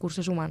Laborales y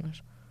Recursos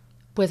Humanos?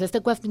 Pues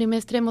este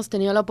cuatrimestre hemos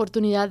tenido la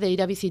oportunidad de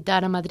ir a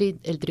visitar a Madrid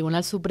el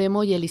Tribunal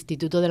Supremo y el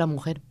Instituto de la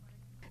Mujer.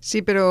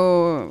 Sí,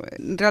 pero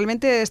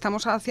realmente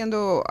estamos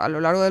haciendo a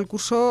lo largo del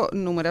curso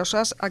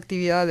numerosas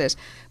actividades.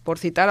 Por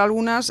citar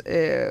algunas,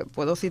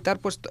 puedo citar,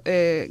 pues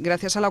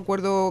gracias al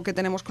acuerdo que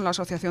tenemos con la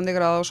Asociación de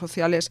Graduados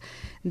Sociales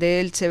de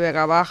Elche,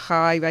 Vega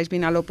Baja y Baix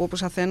Vinalopó,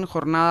 pues hacen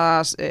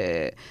jornadas...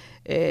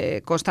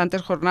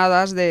 constantes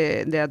jornadas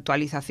de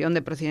actualización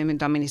de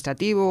procedimiento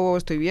administrativo,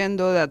 estoy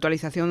viendo, de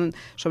actualización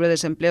sobre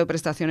desempleo,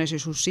 prestaciones y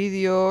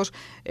subsidios,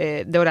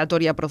 de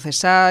oratoria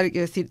procesal, es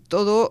decir,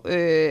 todo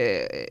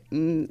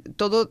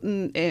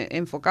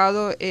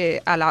enfocado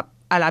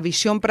a la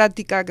visión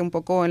práctica, que un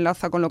poco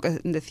enlaza con lo que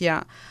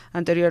decía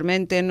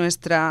anteriormente.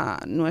 Nuestra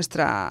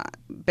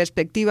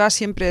perspectiva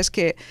siempre es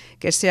que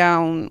sea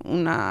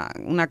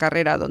una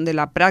carrera donde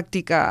la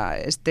práctica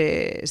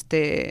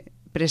esté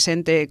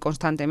presente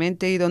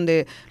constantemente y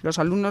donde los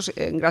alumnos,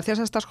 gracias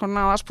a estas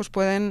jornadas, pues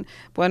pueden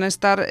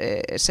estar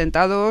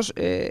sentados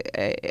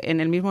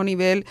en el mismo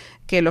nivel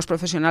que los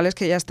profesionales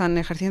que ya están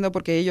ejerciendo,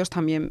 porque ellos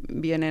también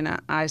vienen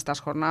a estas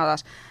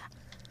jornadas.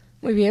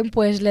 Muy bien,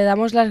 pues le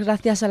damos las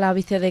gracias a la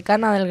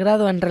vicedecana del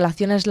grado en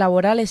Relaciones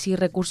Laborales y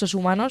Recursos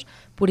Humanos,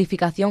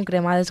 Purificación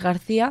Cremades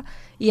García,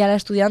 y a la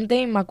estudiante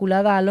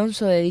Inmaculada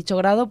Alonso de dicho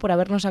grado por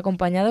habernos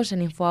acompañado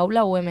en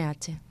Infoaula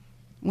UMH.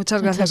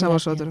 Muchas gracias a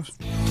vosotros.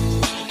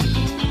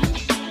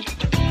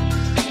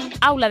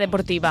 Aula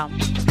Deportiva.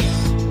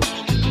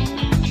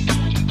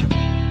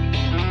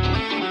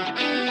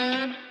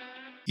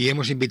 Y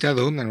hemos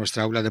invitado a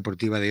nuestra aula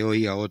deportiva de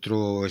hoy a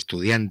otro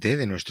estudiante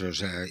de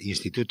nuestros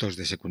institutos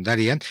de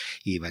secundaria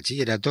y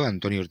bachillerato,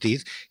 Antonio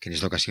Ortiz, que en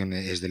esta ocasión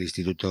es del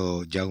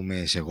Instituto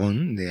Jaume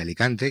II de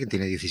Alicante, que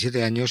tiene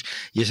 17 años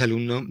y es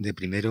alumno de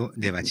primero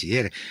de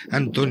bachiller.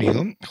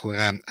 Antonio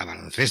juega a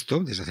baloncesto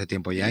desde hace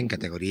tiempo ya en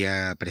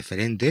categoría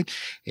preferente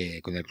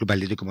con el Club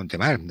Atlético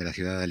Montemar de la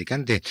ciudad de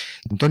Alicante.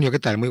 Antonio, ¿qué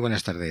tal? Muy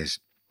buenas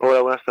tardes. Hola,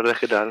 Hola, buenas tardes,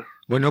 ¿qué tal?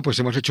 Bueno, pues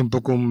hemos hecho un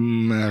poco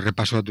un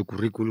repaso a tu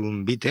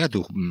currículum vitae, a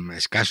tu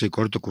escaso y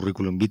corto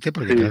currículum vitae,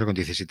 porque claro, con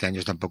 17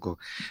 años tampoco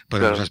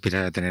podemos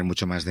aspirar a tener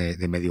mucho más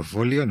de medio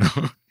folio, ¿no?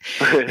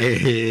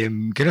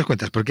 ¿Qué nos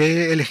cuentas? ¿Por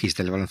qué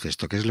elegiste el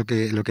baloncesto? ¿Qué es lo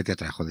que te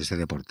atrajo de este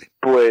deporte?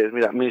 Pues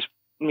mira,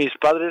 mis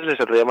padres les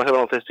atraía más el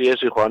baloncesto y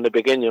eso, y jugaban de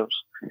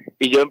pequeños.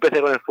 Y yo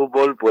empecé con el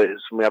fútbol, pues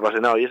me ha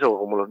apasionado y eso,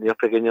 como los niños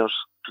pequeños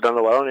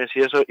chutando balones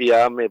y eso, y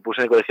ya me puse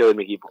en el colegio de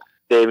mi equipo,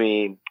 de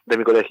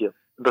mi colegio.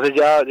 Entonces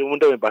ya de un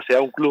momento me pasé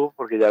a un club,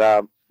 porque ya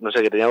era, no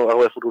sé, que tenía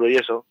algo de futuro y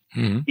eso.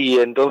 Y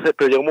entonces,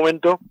 pero llegó un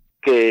momento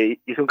que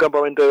hice un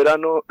campamento de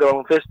verano de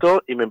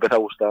baloncesto y me empezó a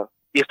gustar.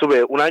 Y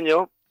estuve un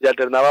año y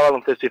alternaba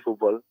baloncesto y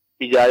fútbol.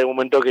 Y ya llegó un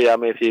momento que ya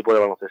me decidí por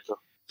el baloncesto.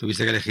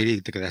 Tuviste que elegir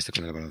y te quedaste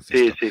con el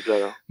baloncesto. Sí,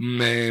 claro.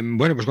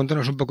 Bueno, pues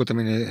cuéntanos un poco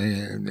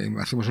también,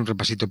 hacemos un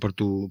repasito por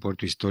tu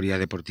historia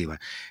deportiva.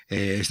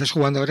 Estás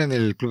jugando ahora en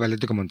el Club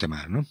Atlético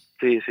Montemar, ¿no?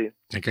 Sí.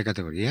 ¿En qué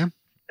categoría?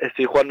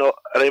 Estoy jugando,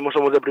 ahora mismo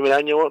somos de primer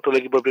año, todo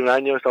el equipo de primer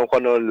año, estamos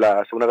jugando en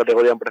la segunda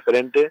categoría en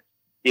preferente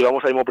y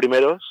vamos ahora mismo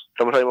primeros,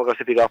 estamos ahora mismo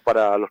clasificados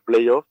para los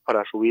playoffs,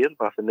 para subir,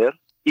 para ascender.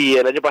 Y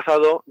el año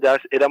pasado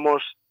ya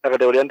éramos, la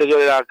categoría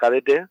anterior era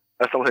cadete,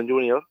 ahora estamos en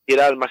junior, y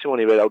era el máximo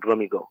nivel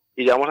autonómico.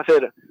 Y llegamos a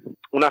hacer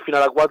una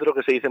final a 4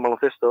 que se dice en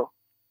baloncesto,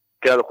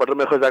 que eran los 4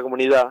 mejores de la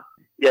comunidad,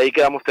 y ahí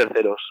quedamos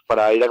terceros,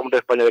 para ir a Comunidad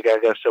de España que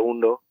queda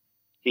segundo,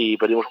 y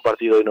perdimos un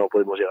partido y no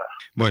pudimos llegar.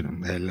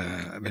 Bueno,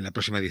 en la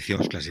próxima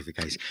edición os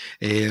clasificáis.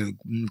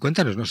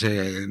 Cuéntanos, no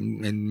sé,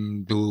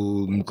 en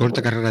tu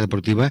corta carrera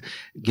deportiva,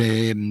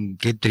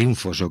 ¿qué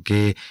triunfos o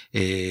qué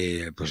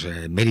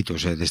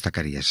méritos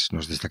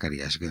nos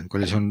destacarías?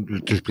 ¿Cuáles son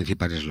tus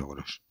principales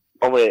logros?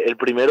 Hombre, el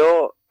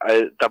primero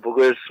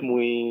tampoco es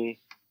muy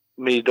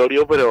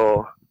meritorio,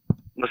 pero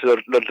no sé,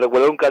 lo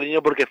recuerdo con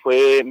cariño porque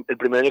fue el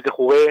primer año que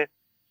jugué.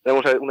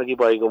 Éramos un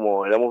equipo ahí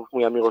éramos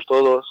muy amigos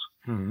todos.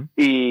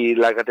 Y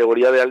la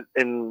categoría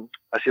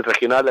así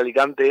regional de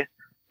Alicante,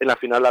 en la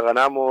final la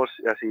ganamos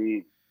y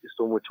así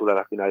estuvo muy chula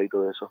la final y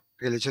todo eso.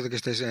 El hecho de que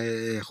estés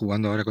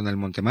jugando ahora con el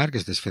Montemar, que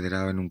estés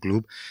federado en un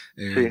club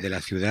de la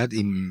ciudad,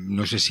 y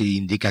no sé si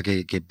indica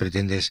que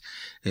pretendes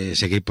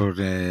seguir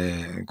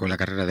con la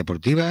carrera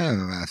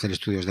deportiva, hacer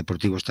estudios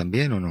deportivos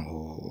también o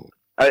no.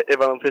 El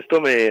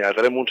baloncesto me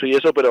atrae mucho y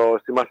eso, pero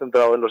estoy más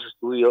centrado en los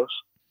estudios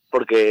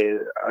porque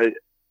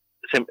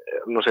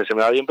no sé, se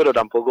me da bien, pero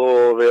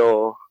tampoco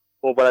veo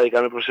como para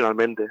dedicarme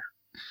profesionalmente.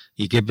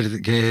 ¿Y qué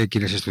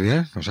quieres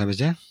estudiar? ¿Lo sabes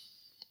ya?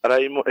 Ahora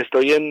mismo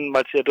estoy en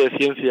bachillerato de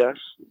ciencias,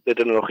 de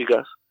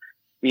tecnológicas,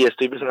 y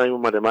estoy pensando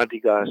en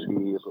matemáticas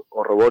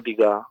o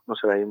robótica, no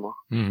sé, ahora mismo.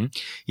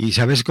 ¿Y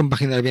sabes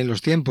compaginar bien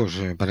los tiempos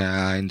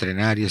para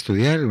entrenar y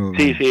estudiar?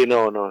 Sí,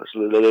 no,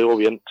 lo digo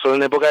bien. Solo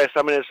en época de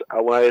exámenes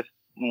alguna vez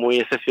muy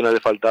excepcional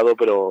he faltado,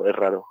 pero es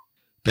raro.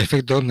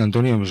 Perfecto,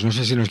 Antonio, pues no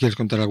sé si nos quieres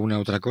contar alguna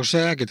otra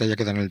cosa que te haya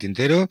quedado en el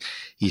tintero,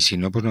 y si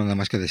no, pues nada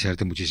más que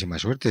desearte muchísima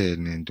suerte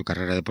en tu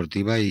carrera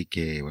deportiva y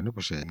que, bueno,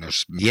 pues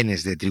nos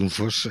llenes de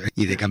triunfos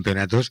y de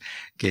campeonatos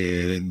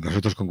que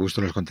nosotros con gusto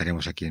los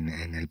contaremos aquí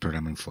en el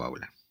programa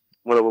Infoaula.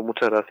 Bueno, pues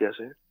muchas gracias.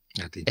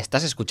 A ti.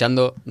 Estás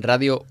escuchando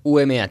Radio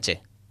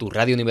UMH, tu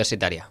radio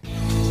universitaria.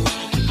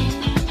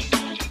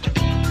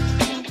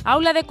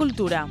 Aula de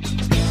Cultura.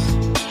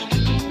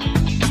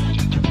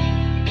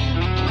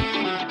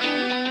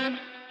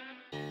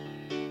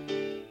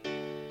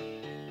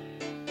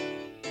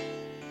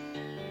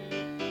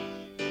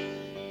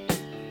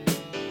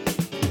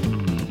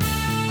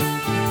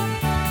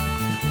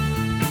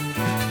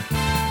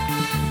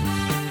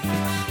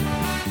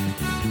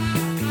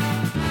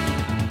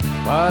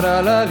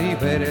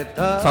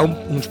 Fa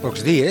uns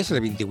pocs dies, el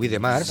 28 de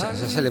març,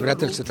 s'ha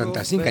celebrat el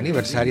 75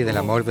 aniversari de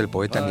la mort del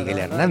poeta Miguel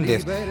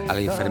Hernández a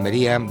la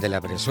infermeria de la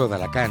presó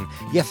d'Alacant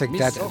i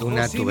afectat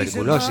d'una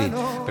tuberculosi.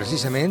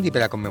 Precisament, i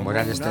per a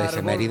commemorar esta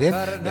efemèride,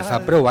 fa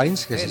prou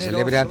anys que se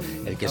celebra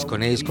el que es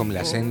coneix com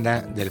la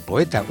Senda del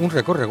Poeta, un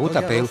recorregut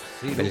a peu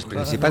per els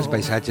principals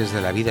paisatges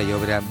de la vida i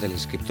obra de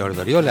l'escriptor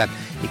d'Oriola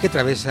i que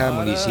travessa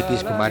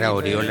municipis com ara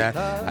Oriola,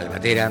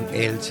 Albatera,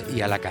 Elx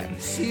i Alacant.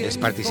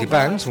 Els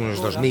participants, uns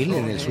 2.000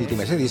 en les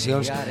últimes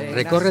edicions,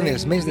 recorren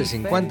els més de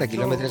 50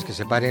 quilòmetres que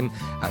separen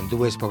amb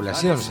dues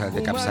poblacions,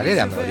 de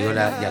Capçalera,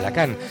 Oriola i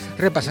Alacant,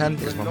 repassant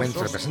els moments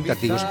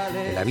representatius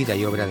de la vida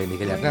i obra de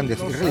Miguel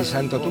Hernández i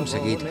realitzant tot un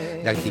seguit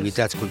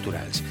d'activitats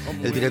culturals.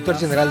 El director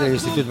general de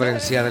l'Institut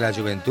Valencià de la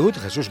Joventut,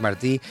 Jesús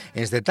Martí,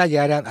 ens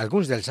detalla ara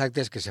alguns dels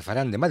actes que se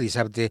faran demà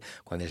dissabte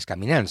quan els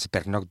caminants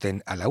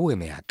pernocten a la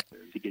UMH.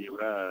 Sí que hi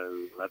haurà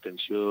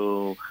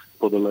l'atenció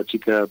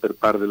podològica per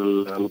part de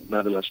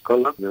l'alumnat de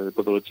l'escola de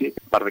podologia,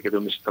 a part que té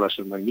unes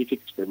instal·lacions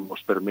magnífiques que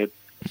ens permet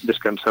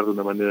descansar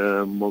d'una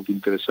manera molt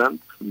interessant,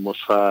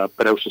 ens fa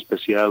preus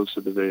especials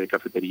de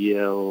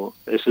cafeteria,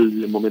 és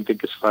el moment en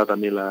què es fa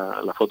també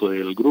la foto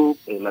del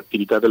grup,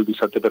 l'activitat del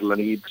dissabte per la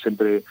nit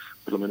sempre,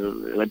 per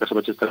almenys l'any passat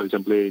vaig estar, per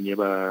exemple, n'hi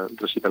havia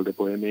recital de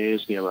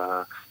poemes, n'hi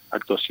havia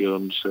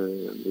actuacions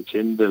de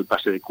gent, del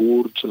passe de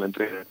curts,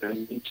 l'entrega de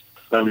tècnics.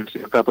 La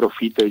universitat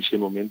aprofita aquest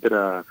moment per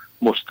a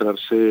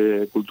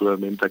mostrar-se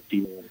culturalment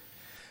activa.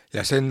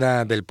 La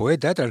senda del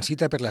poeta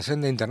transita per la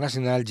senda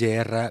internacional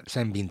GR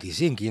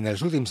 125 i en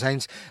els últims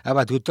anys ha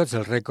batut tots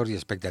els rècords i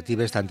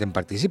expectatives tant en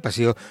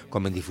participació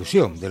com en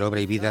difusió de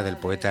l'obra i vida del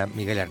poeta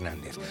Miguel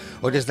Hernández.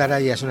 Hores d'ara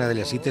ja és una de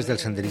les cites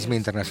del senderisme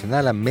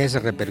internacional amb més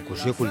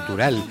repercussió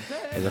cultural.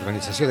 En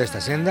l'organització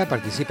d'esta senda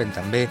participen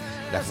també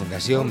la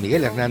Fundació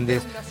Miguel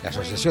Hernández,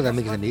 l'Associació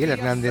d'Amics de Miguel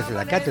Hernández,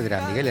 la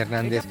Càtedra Miguel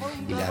Hernández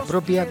i la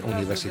pròpia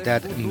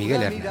Universitat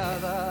Miguel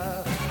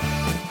Hernández.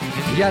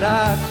 Y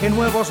hará que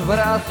nuevos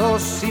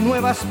brazos y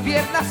nuevas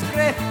piernas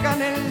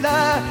crezcan en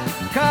la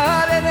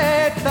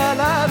cadeneta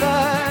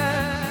alada.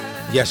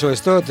 I això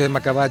és tot. Hem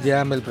acabat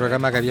ja amb el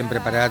programa que havíem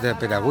preparat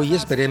per avui i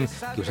esperem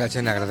que us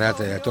hagin agradat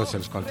tots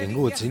els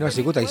continguts. Si no ha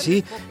sigut així,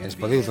 ens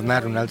podeu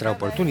donar una altra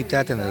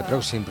oportunitat en el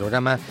pròxim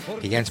programa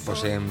que ja ens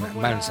posem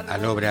mans a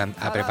l'obra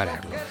a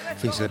preparar-lo.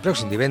 Fins el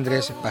pròxim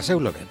divendres,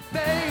 passeu-lo bé.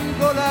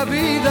 Tengo la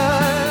vida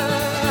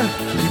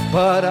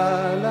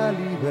para la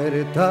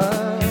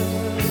libertad.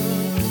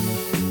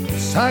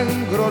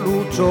 Sangro,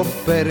 lucho,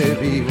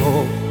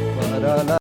 pervivo para la